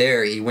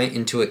there he went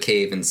into a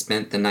cave and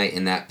spent the night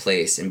in that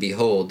place. And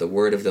behold, the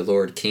word of the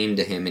Lord came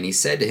to him. And he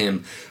said to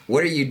him,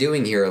 what are you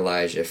doing here,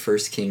 Elijah? 1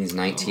 Kings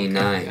 19:9.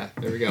 Yeah,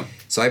 there we go.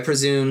 So I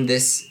presume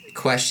this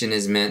question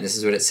is meant, this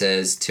is what it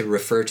says, to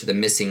refer to the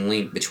missing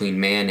link between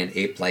man and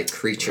ape-like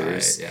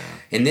creatures. Right,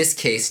 yeah. In this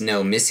case,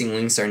 no, missing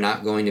links are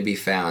not going to be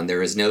found.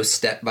 There is no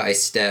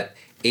step-by-step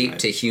ape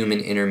to human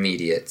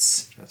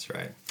intermediates. That's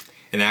right.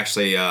 And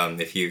actually,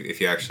 if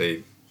you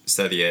actually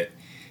study it,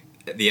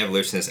 the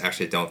evolutionists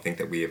actually don't think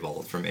that we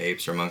evolved from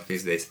apes or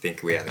monkeys. They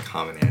think we had a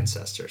common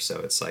ancestor. So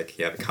it's like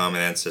you have a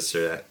common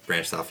ancestor that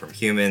branched off from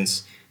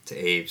humans to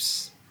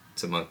apes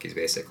to monkeys,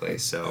 basically.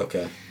 So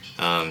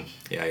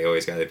you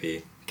always got to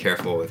be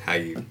careful with how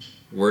you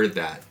word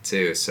that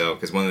too. So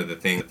because one of the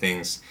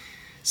things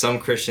some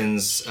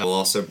Christians will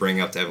also bring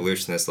up to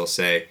evolutionists, they'll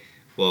say,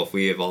 well, if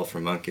we evolved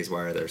from monkeys,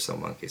 why are there still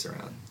monkeys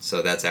around?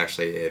 So that's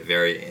actually a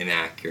very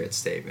inaccurate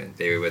statement.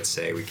 They would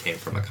say we came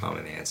from a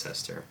common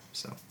ancestor.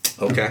 So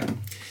okay.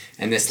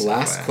 And this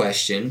last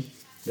question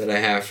that I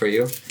have for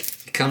you,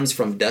 it comes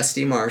from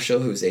Dusty Marshall,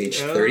 who's age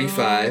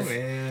 35.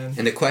 Man.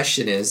 And the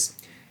question is,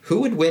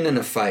 who would win in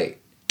a fight,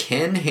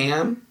 Ken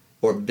Ham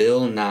or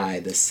Bill Nye,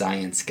 the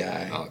science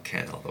guy? Oh,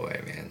 Ken all the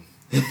way, man.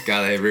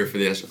 Gotta root for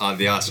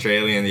the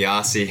Australian, the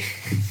Aussie.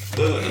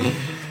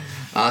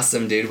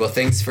 Awesome, dude. Well,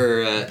 thanks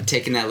for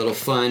taking that little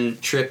fun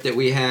trip that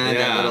we had.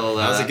 Yeah, that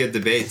was a good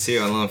debate, too.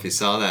 I don't know if you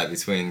saw that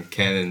between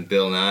Ken and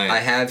Bill Nye. I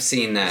have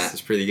seen that.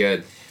 It's pretty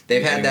good.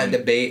 They've had that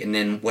debate, and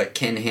then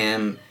Ken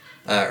Ham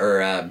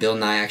or Bill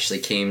Nye actually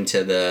came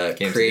to the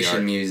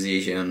Creation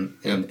Museum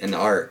in the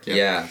art. Yep.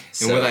 Yeah.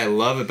 And what I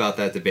love about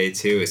that debate,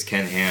 too, is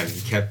Ken Ham,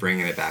 he kept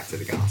bringing it back to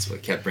the gospel.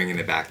 He kept bringing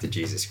it back to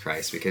Jesus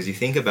Christ. Because you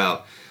think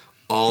about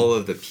all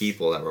of the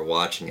people that were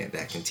watching it,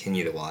 that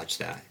continue to watch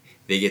that.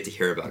 they get to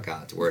hear about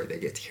God's word. They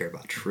get to hear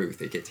about truth.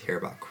 They get to hear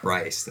about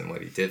Christ and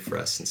what he did for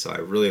us. And so I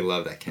really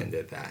love that Ken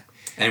did that.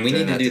 And we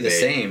need to do the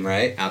same,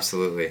 right?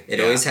 Absolutely. It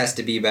always has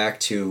to be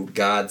back to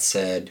God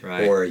said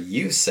or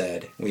you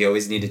said. We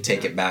always need to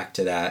take it back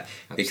to that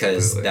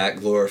because that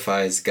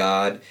glorifies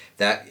God.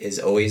 That is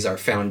always our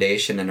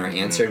foundation and our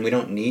answer. And we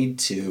don't need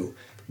to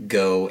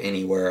go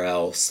anywhere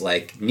else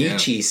like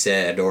Nietzsche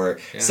said or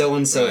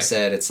so-and-so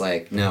said. It's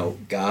like, no,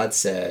 God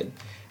said.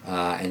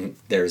 And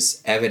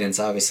there's evidence,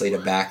 obviously, to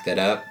back that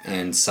up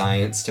and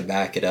science to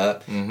back it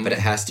up. But it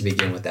has to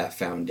begin with that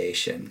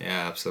foundation.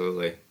 Yeah,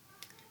 absolutely.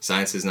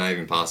 Science is not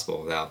even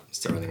possible without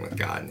starting with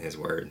God and his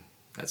word.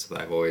 That's what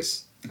I've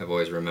always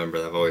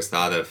remembered. I've always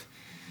thought of,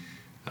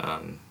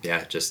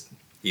 just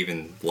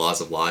even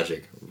laws of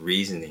logic.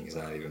 Reasoning is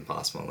not even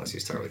possible unless you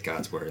start with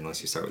God's word,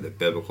 unless you start with a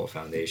biblical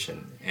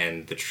foundation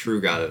and the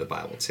true God of the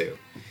Bible too.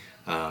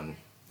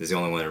 Is the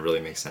only one that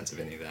really makes sense of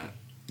any of that.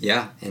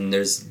 Yeah, and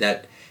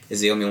that is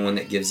the only one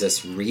that gives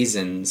us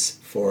reasons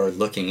for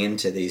looking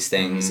into these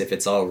things. If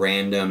it's all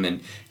random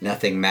and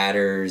nothing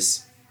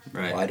matters,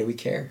 why do we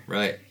care?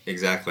 Right,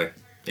 exactly.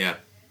 Yeah.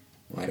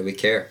 Why do we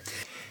care?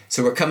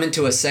 So we're coming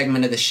to a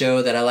segment of the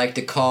show that I like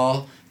to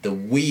call the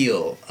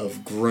Wheel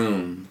of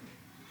Groom.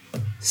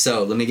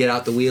 So let me get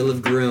out the Wheel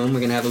of Groom. We're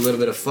going to have a little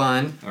bit of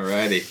fun.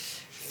 Alrighty.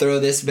 Throw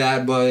this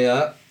bad boy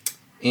up.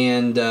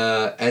 And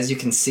as you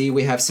can see,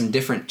 we have some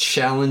different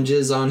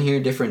challenges on here,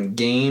 different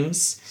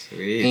games.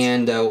 Sweet.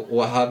 And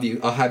I'll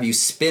have you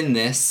spin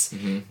this.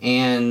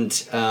 And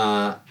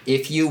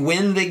if you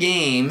win the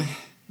game,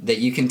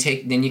 then you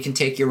can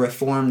take your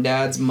Reformed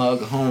Dad's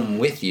mug home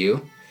with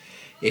you.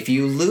 If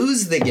you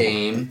lose the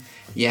game,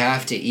 you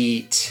have to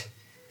eat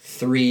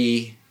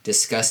 3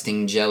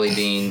 disgusting jelly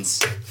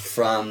beans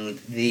from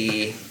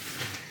the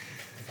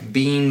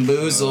Bean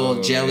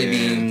Boozled jelly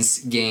beans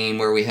game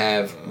where we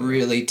have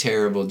really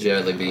terrible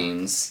jelly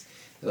beans.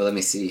 Well, let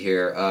me see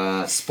here.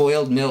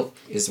 Spoiled milk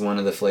is one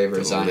of the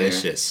flavors on here.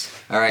 Delicious.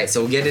 All right,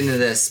 so we'll get into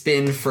the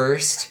spin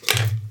first.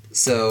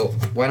 So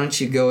why don't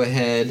you go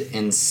ahead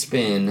and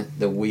spin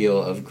the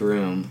Wheel of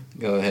Groom?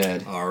 Go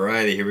ahead.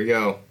 Alrighty, here we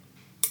go.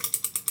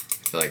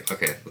 I feel like,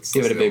 okay, let's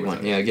give it a big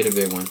one. Yeah, get a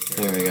big one.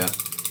 There we go.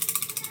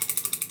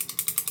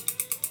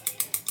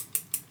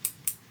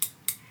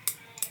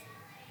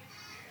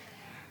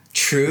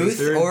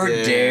 Truth or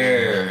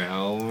dare?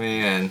 Oh,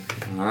 man.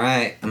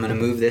 Alright, I'm going to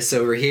move this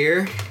over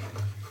here.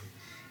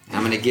 I'm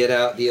going to get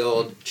out the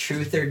old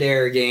Truth or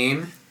Dare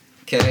game.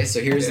 Okay,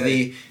 so here's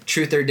the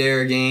Truth or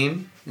Dare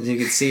game, as you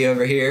can see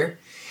over here.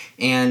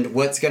 And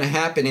what's going to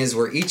happen is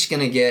we're each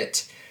going to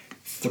get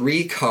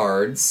 3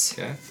 cards.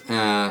 Okay.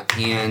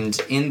 And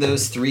in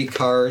those 3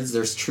 cards,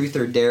 there's Truth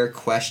or Dare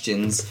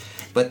questions.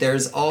 But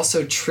there's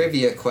also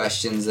trivia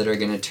questions that are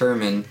going to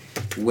determine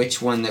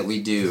which one that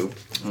we do,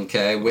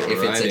 okay?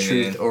 If it's a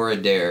truth or a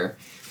dare.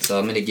 So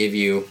I'm going to give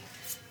you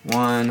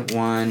 1,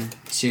 1,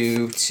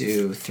 2,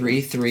 2,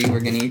 3, 3. We're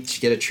going to each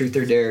get a truth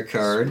or dare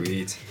card.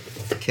 Sweet.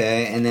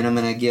 Okay, and then I'm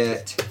going to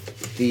get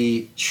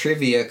the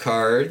trivia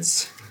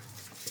cards.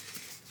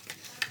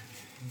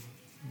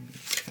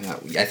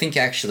 I think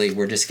actually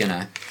we're just going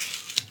to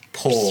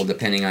pull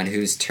depending on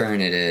whose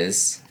turn it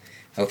is.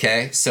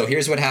 Okay, so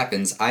here's what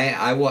happens.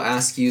 I will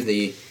ask you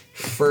the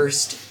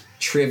first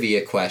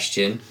trivia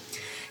question,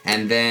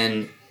 and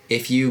then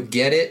if you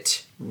get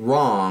it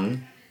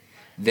wrong,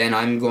 then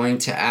I'm going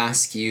to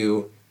ask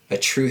you a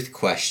truth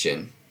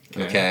question.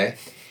 Okay?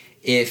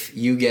 If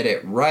you get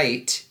it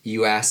right,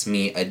 you ask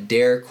me a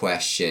dare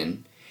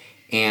question,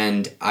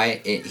 and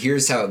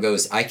here's how it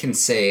goes. I can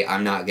say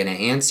I'm not going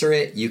to answer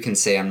it, you can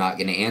say I'm not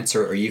going to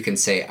answer, or you can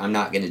say I'm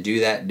not going to do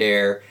that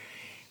dare.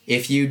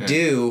 If you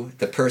do,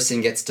 the person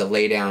gets to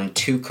lay down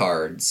 2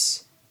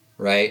 cards,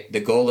 right?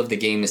 The goal of the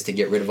game is to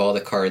get rid of all the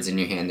cards in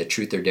your hand, the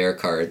truth or dare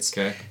cards.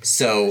 Okay.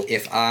 So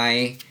if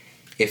I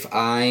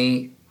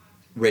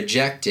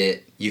reject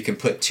it, you can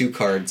put 2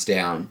 cards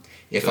down.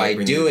 If I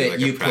do it,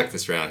 you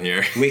practice round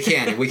here. We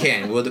can.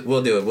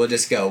 We'll do it. We'll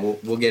just go.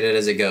 We'll get it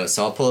as it goes.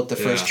 So I'll pull up the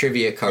first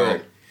trivia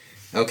card.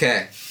 Cool.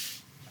 Okay.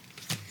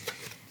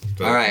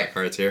 All right.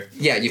 Cards here.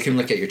 Yeah, you can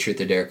look at your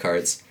truth or dare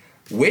cards.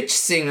 Which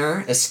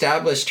singer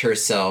established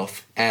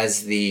herself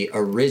as the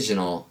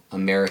original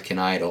American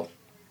Idol?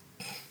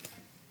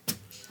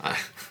 I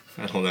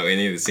don't know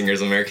any of the singers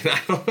of American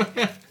Idol.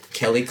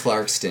 Kelly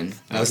Clarkson.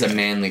 That was a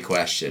manly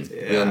question.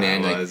 Yeah, real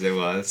manly. It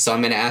was. So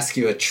I'm going to ask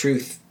you a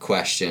truth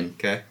question.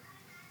 Okay.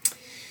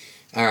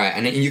 All right,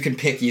 and you can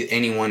pick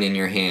anyone in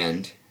your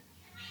hand.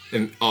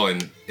 In my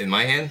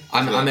hand?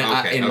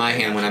 In my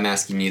hand when I'm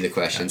asking you the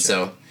question. Gotcha.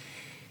 So,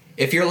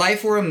 if your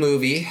life were a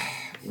movie,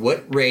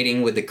 what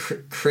rating would the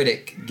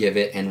critic give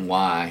it, and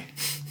why?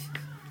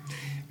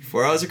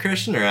 Before I was a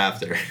Christian or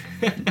after?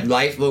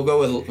 Life. We'll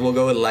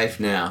go with life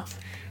now.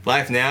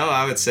 Life now,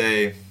 I would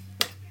say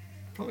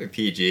probably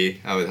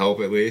PG. I would hope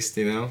at least.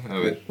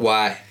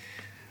 Why?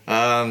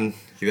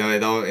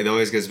 It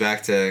always goes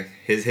back to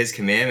his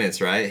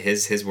commandments, right?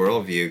 His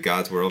worldview,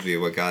 God's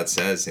worldview, what God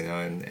says,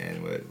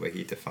 and what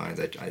He defines.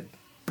 I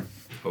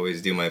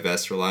always do my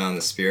best to rely on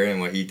the Spirit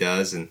and what He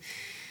does, and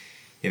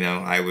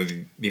I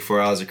would, before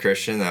I was a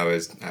Christian, I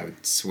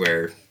would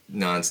swear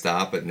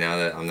nonstop, but now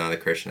that I'm not a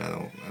Christian, I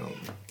don't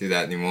do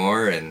that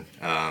anymore, and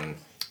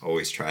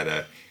always try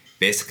to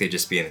basically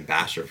just be an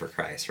ambassador for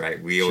Christ,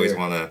 right? We always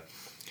want to,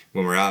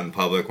 when we're out in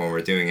public, when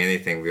we're doing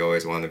anything, we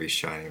always want to be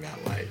shining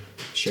that light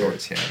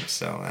towards Him.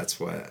 So that's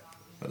what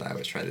I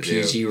was trying to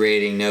do. PG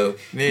rating, no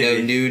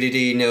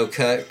nudity, no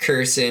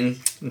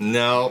cursing.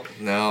 No,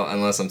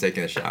 unless I'm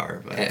taking a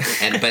shower. But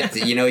but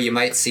you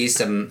might see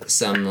some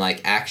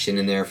like action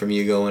in there from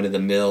you going to the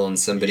mill and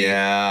somebody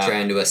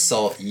trying to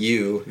assault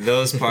you.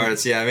 Those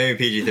parts, maybe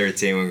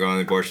PG-13 when going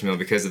to the abortion mill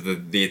because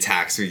of the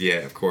attacks we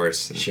get, of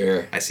course. And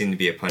sure. I seem to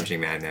be a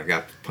punching man. I've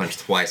got punched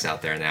twice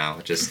out there now.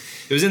 It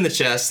was in the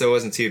chest, so it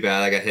wasn't too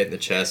bad. I got hit in the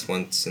chest,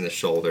 once in the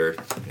shoulder,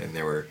 and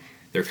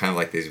they're kind of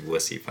like these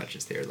wussy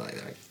punches. They're like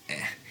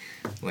eh.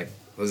 Like,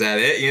 was that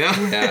it,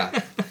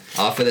 Yeah.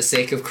 All for the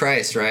sake of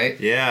Christ, right?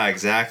 Yeah,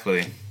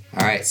 exactly.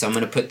 All right, so I'm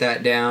going to put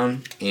that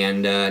down,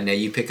 and now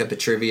you pick up a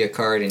trivia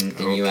card and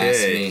you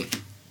ask me.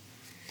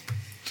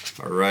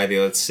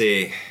 Alrighty, let's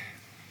see.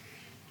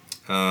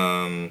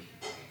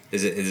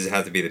 Does it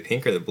have to be the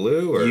pink or the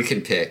blue? Or? You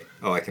can pick.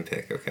 Oh, I can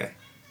pick, okay.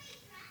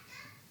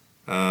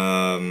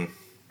 Alright,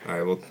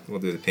 we'll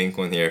do the pink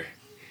one here.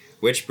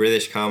 Which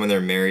British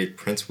commoner married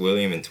Prince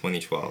William in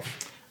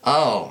 2012?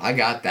 Oh, I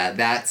got that.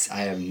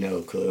 I have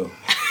no clue.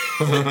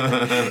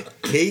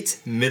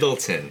 Kate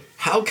Middleton.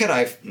 How could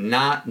I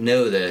not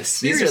know this?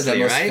 Seriously, these are the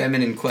most right?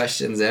 feminine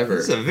questions ever.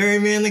 This is a very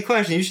manly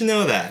question. You should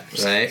know that.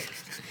 Right?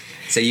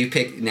 So you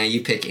pick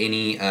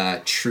any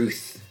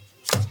truth.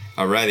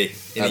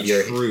 Alrighty. Any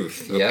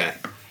truth.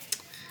 Yep.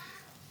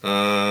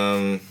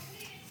 Okay.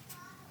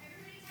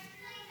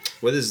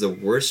 What is the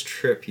worst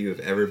trip you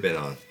have ever been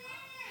on?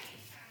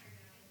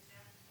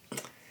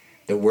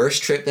 The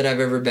worst trip that I've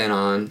ever been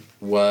on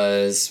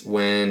was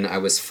when I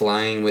was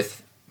flying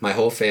with my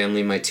whole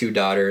family, my 2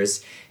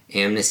 daughters.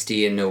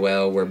 Amnesty and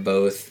Noelle were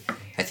both,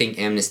 I think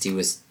Amnesty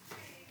was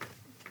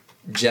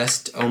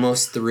just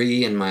almost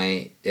 3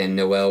 and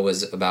Noelle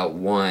was about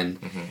 1.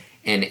 Mm-hmm.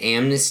 And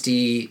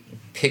Amnesty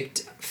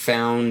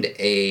found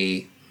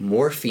a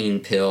morphine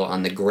pill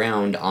on the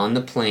ground on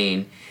the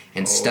plane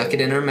and stuck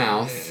it in her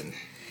mouth. Man.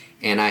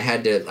 And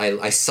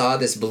I saw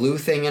this blue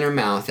thing in her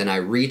mouth, and I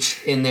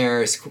reached in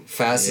there as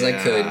fast as I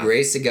could,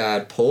 grace to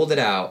God, pulled it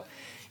out,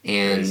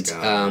 and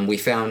we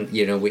found,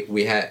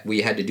 we had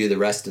to do the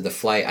rest of the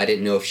flight. I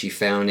didn't know if she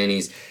found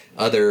any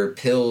other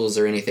pills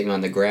or anything on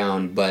the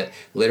ground, but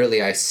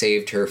literally I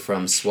saved her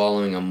from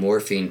swallowing a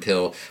morphine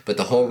pill. But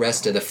the whole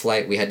rest of the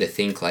flight, we had to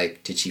think,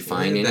 like, did she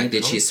find any?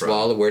 Did she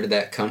swallow? Where did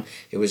that come?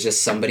 It was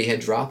just somebody had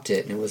dropped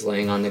it, and it was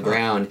laying on the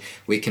ground.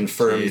 We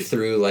confirmed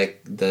through,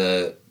 like,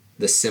 the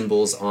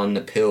symbols on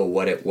the pill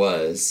what it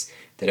was,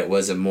 that it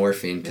was a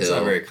morphine pill. It's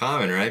not very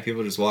common, right?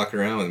 People just walking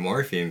around with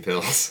morphine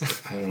pills.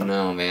 I don't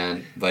know,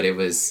 man, but it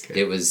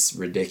was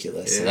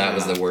ridiculous. Yeah. So that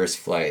was the worst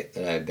flight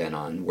that I've been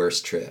on,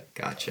 worst trip.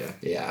 Gotcha.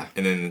 Yeah.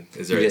 And then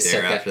is there a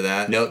dare after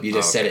that? Nope, you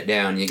just set it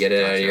down. You get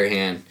it out of your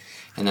hand,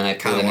 and then I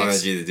kind of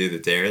wanted you to do the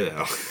dare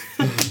though.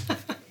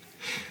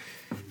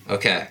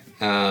 Okay.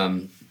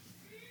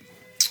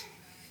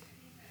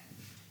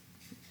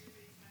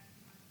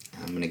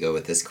 I'm going to go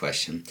with this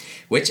question.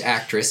 Which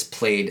actress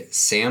played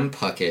Sam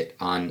Puckett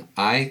on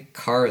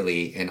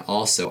iCarly and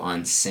also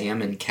on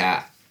Sam and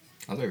Cat?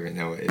 I don't even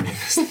know what any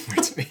of those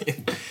words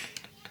mean.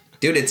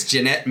 Dude, it's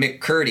Jeanette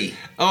McCurdy.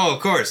 Oh,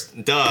 of course.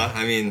 Duh.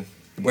 I mean,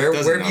 where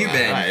have you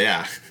been? Right,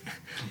 yeah.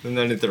 I'm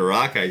underneath the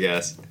rock, I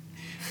guess.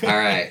 All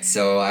right,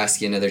 so I'll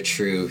ask you another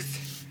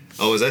truth.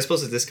 Oh, was I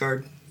supposed to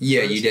discard?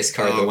 Yeah, you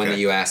discard the one that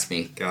you asked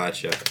me.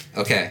 Gotcha.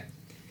 Okay.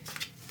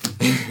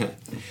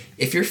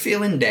 If you're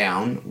feeling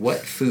down, what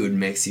food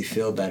makes you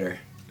feel better?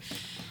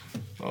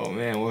 Oh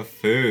man, what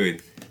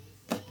food?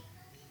 I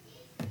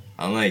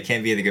don't know, it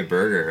can't be the good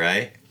burger,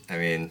 right? I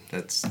mean,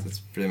 that's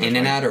pretty much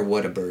In-N-Out or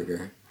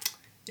Whataburger?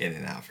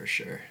 In-N-Out for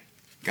sure.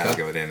 Gotta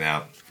go with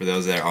In-N-Out. For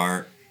those that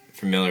aren't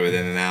familiar with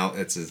In-N-Out,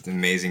 it's an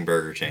amazing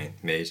burger chain,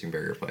 amazing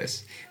burger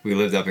place. We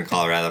lived up in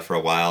Colorado for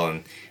a while,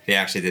 and they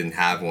actually didn't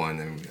have one,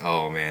 and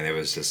oh man, it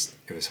was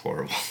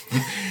horrible.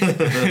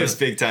 It was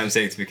big time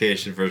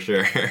sanctification for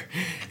sure.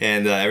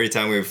 And every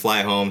time we would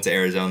fly home to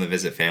Arizona to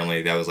visit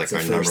family, that was like our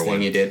number one. First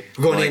thing you did.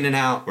 We're going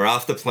In-N-Out. We're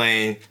off the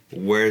plane.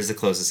 Where's the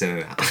closest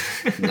In-N-Out?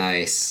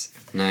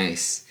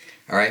 Nice.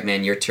 All right,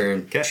 man, your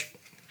turn. Okay.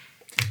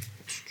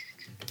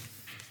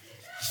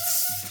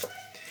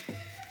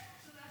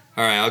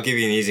 All right, I'll give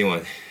you an easy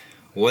one.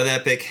 What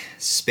epic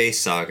space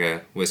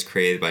saga was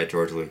created by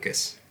George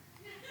Lucas?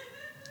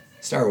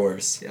 Star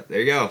Wars. Yep, there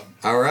you go.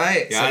 All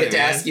right, so I get to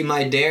ask you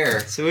my dare.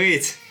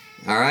 Sweet.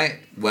 All right,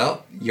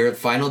 well, your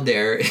final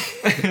dare.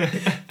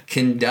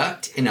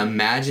 Conduct an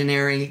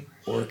imaginary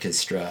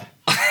orchestra.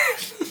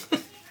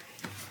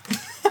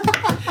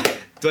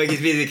 Do I get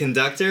to be the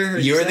conductor?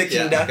 You're the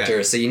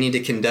conductor, so you need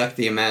to conduct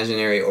the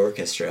imaginary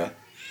orchestra.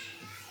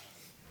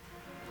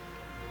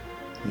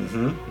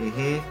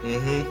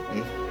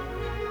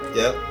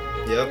 Yep.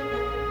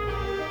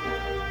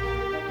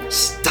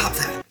 Stop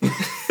that.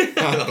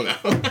 I don't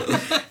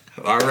know.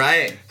 All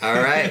right.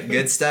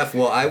 Good stuff.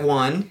 Well, I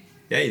won.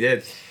 Yeah, you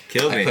did.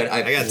 Killed me.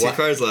 I got 2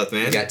 cards left,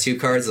 man. You got 2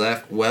 cards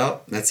left.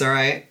 Well, that's all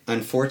right.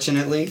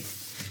 Unfortunately,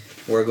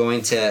 we're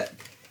going to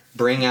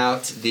bring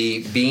out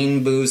the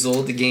Bean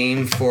Boozled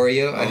game for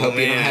you. I hope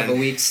you don't have a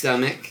weak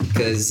stomach,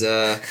 because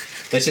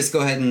let's just go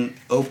ahead and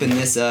open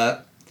this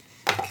up.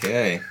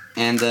 Okay.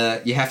 And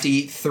you have to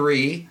eat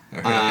 3.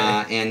 Okay.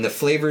 And the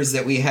flavors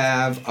that we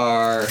have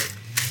are,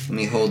 let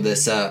me hold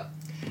this up.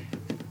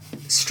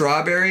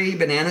 Strawberry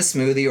banana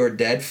smoothie or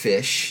dead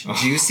fish,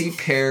 juicy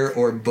pear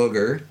or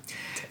booger,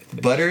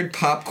 buttered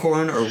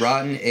popcorn or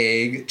rotten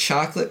egg,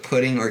 chocolate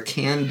pudding or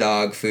canned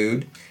dog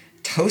food,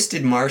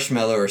 toasted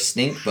marshmallow or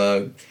stink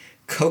bug,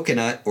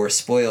 coconut or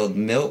spoiled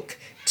milk,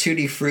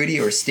 tutti frutti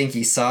or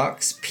stinky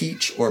socks,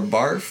 peach or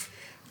barf,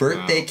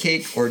 birthday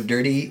cake or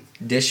dirty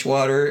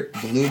dishwater,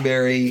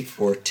 blueberry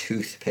or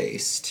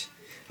toothpaste.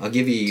 I'll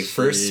give you your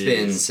first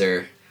spin,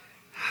 sir.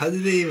 How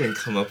did they even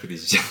come up with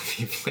these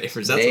jelly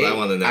flavors? That's what I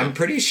want to know. I'm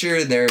pretty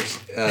sure they're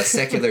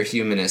secular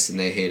humanists and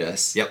they hate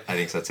us. Yep, I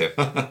think so too.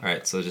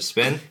 Alright, so just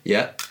spin.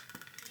 Yep.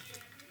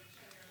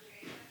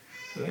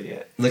 What did I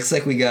get? Looks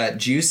like we got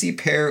juicy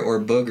pear or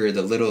booger,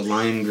 the little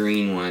lime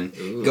green one.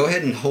 Ooh. Go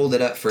ahead and hold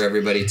it up for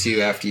everybody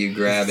too after you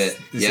grab it.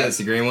 That's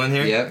the green one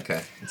here? Yep.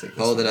 Okay.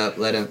 Hold it up.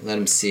 Let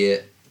him see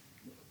it.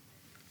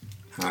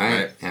 All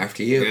right.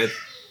 After you. Good.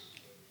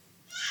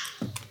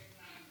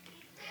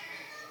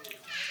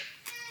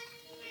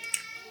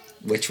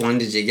 Which one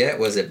did you get?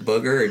 Was it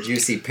booger or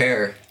juicy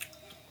pear?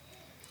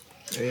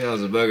 I think that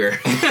was a booger.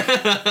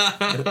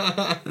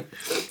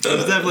 That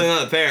was definitely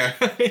not a pear.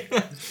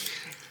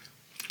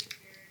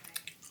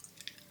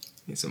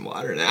 Need some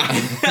water now.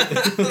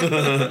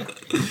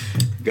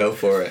 Go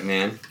for it,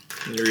 man.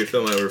 I'm gonna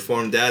refill my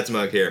Reformed Dad's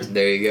mug here.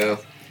 There you go.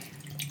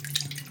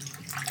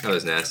 That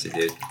was nasty,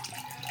 dude.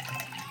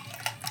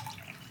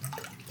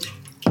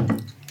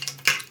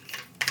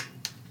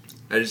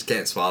 I just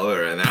can't swallow it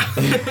right now.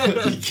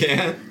 You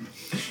can't?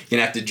 You're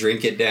gonna have to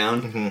drink it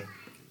down. Mm-hmm.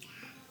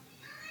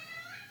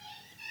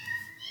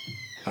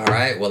 All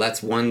right, well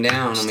that's 1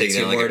 down. Only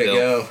 2 more to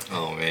go.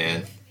 Oh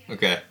man.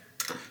 Okay.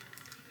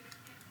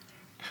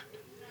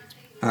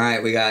 All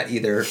right, we got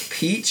either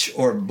peach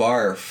or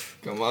barf.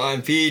 Come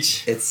on,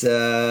 Peach. It's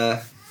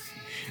I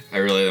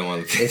really don't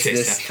want to it's taste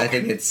this. that I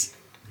think it's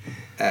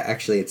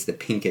actually it's the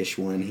pinkish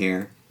one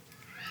here.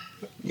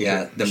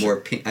 Yeah, the more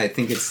pink. I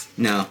think it's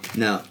no,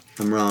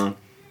 I'm wrong.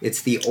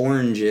 It's the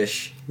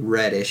orangish,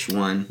 reddish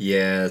one.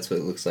 Yeah, that's what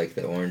it looks like.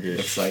 The orangish.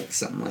 Looks like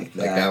something like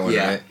that. Like that one,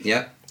 right?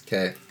 Yep.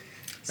 Okay.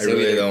 So I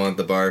really don't want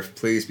the barf.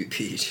 Please be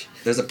peach.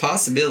 There's a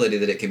possibility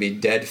that it could be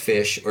dead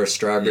fish or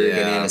strawberry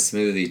banana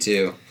smoothie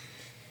too.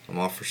 I'm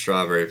all for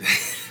strawberry.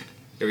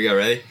 Here we go.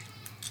 Ready?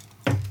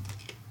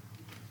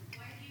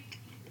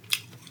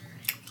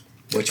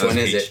 Which one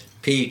is it?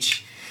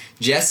 Peach.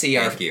 Jesse,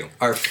 our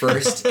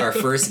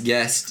first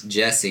guest,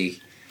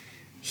 Jesse,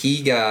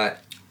 he got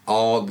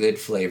all good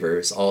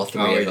flavors, all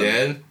 3 of them. Oh, he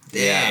did?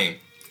 Dang.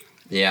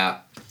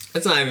 Yeah.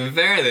 That's not even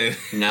fair then.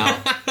 No.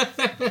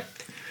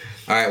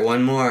 All right,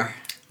 1 more.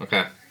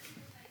 Okay.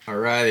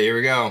 Alrighty, here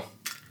we go.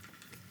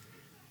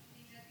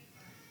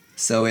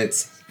 So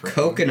it's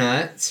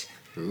coconut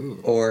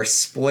or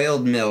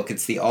spoiled milk.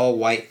 It's the all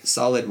white,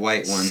 solid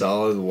white one.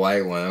 Solid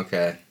white one,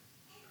 okay.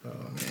 Oh,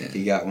 man.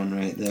 You got one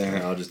right there.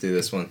 Right, I'll just do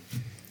this one.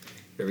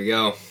 Here we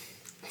go.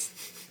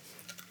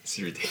 This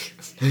is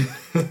ridiculous.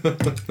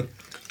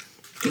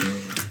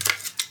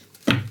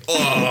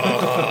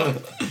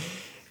 Oh!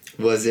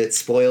 Was it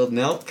spoiled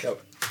milk?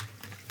 Yep.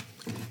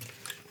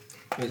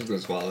 I'm just gonna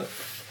swallow it.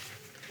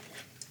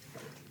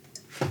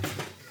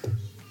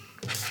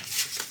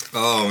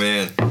 Oh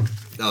man,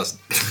 that was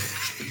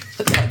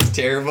That's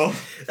terrible.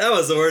 that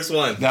was the worst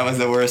one. That was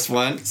the worst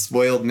one.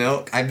 Spoiled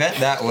milk. I bet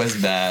that was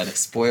bad.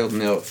 Spoiled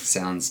milk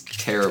sounds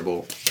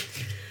terrible.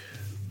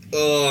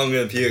 Oh, I'm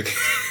gonna puke.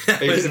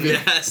 That was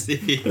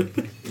nasty.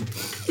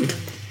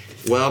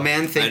 Well,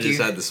 man, thank you. I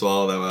just had to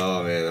swallow that one.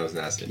 Oh man, that was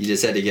nasty. You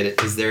just had to get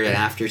it. Is there an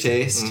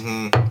aftertaste?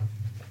 Mm-hmm.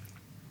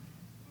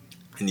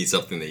 I need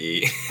something to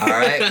eat. All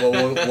right.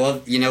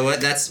 Well, you know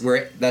what? That's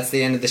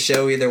the end of the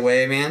show. Either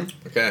way, man.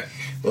 Okay.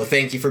 Well,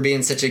 thank you for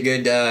being such a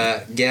good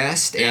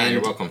guest. Yeah, and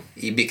you're welcome.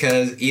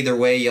 Because either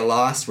way you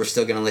lost, we're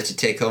still gonna let you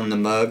take home the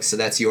mug. So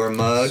that's your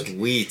mug.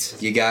 Sweet.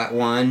 You got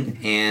one,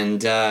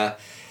 and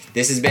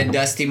this has been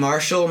Dusty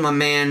Marshall, my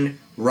man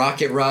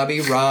Rocket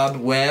Robbie, Rob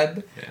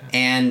Webb,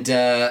 and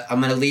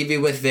I'm gonna leave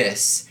you with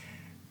this: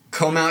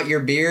 comb out your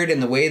beard in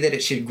the way that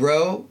it should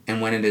grow,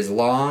 and when it is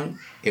long,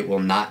 it will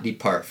not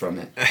depart from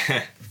it.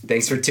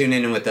 Thanks for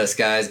tuning in with us,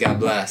 guys. God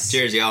bless.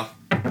 Cheers, y'all.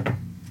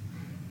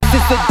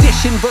 This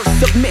addition versus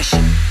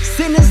submission.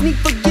 Sinners need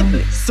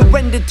forgiveness.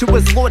 Surrender to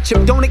his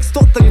lordship. Don't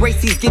extort the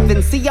grace he's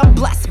given. See, I'm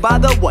blessed by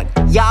the one,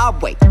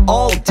 Yahweh,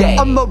 all day.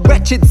 I'm a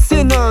wretched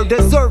sinner,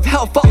 deserve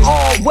hell for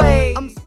always.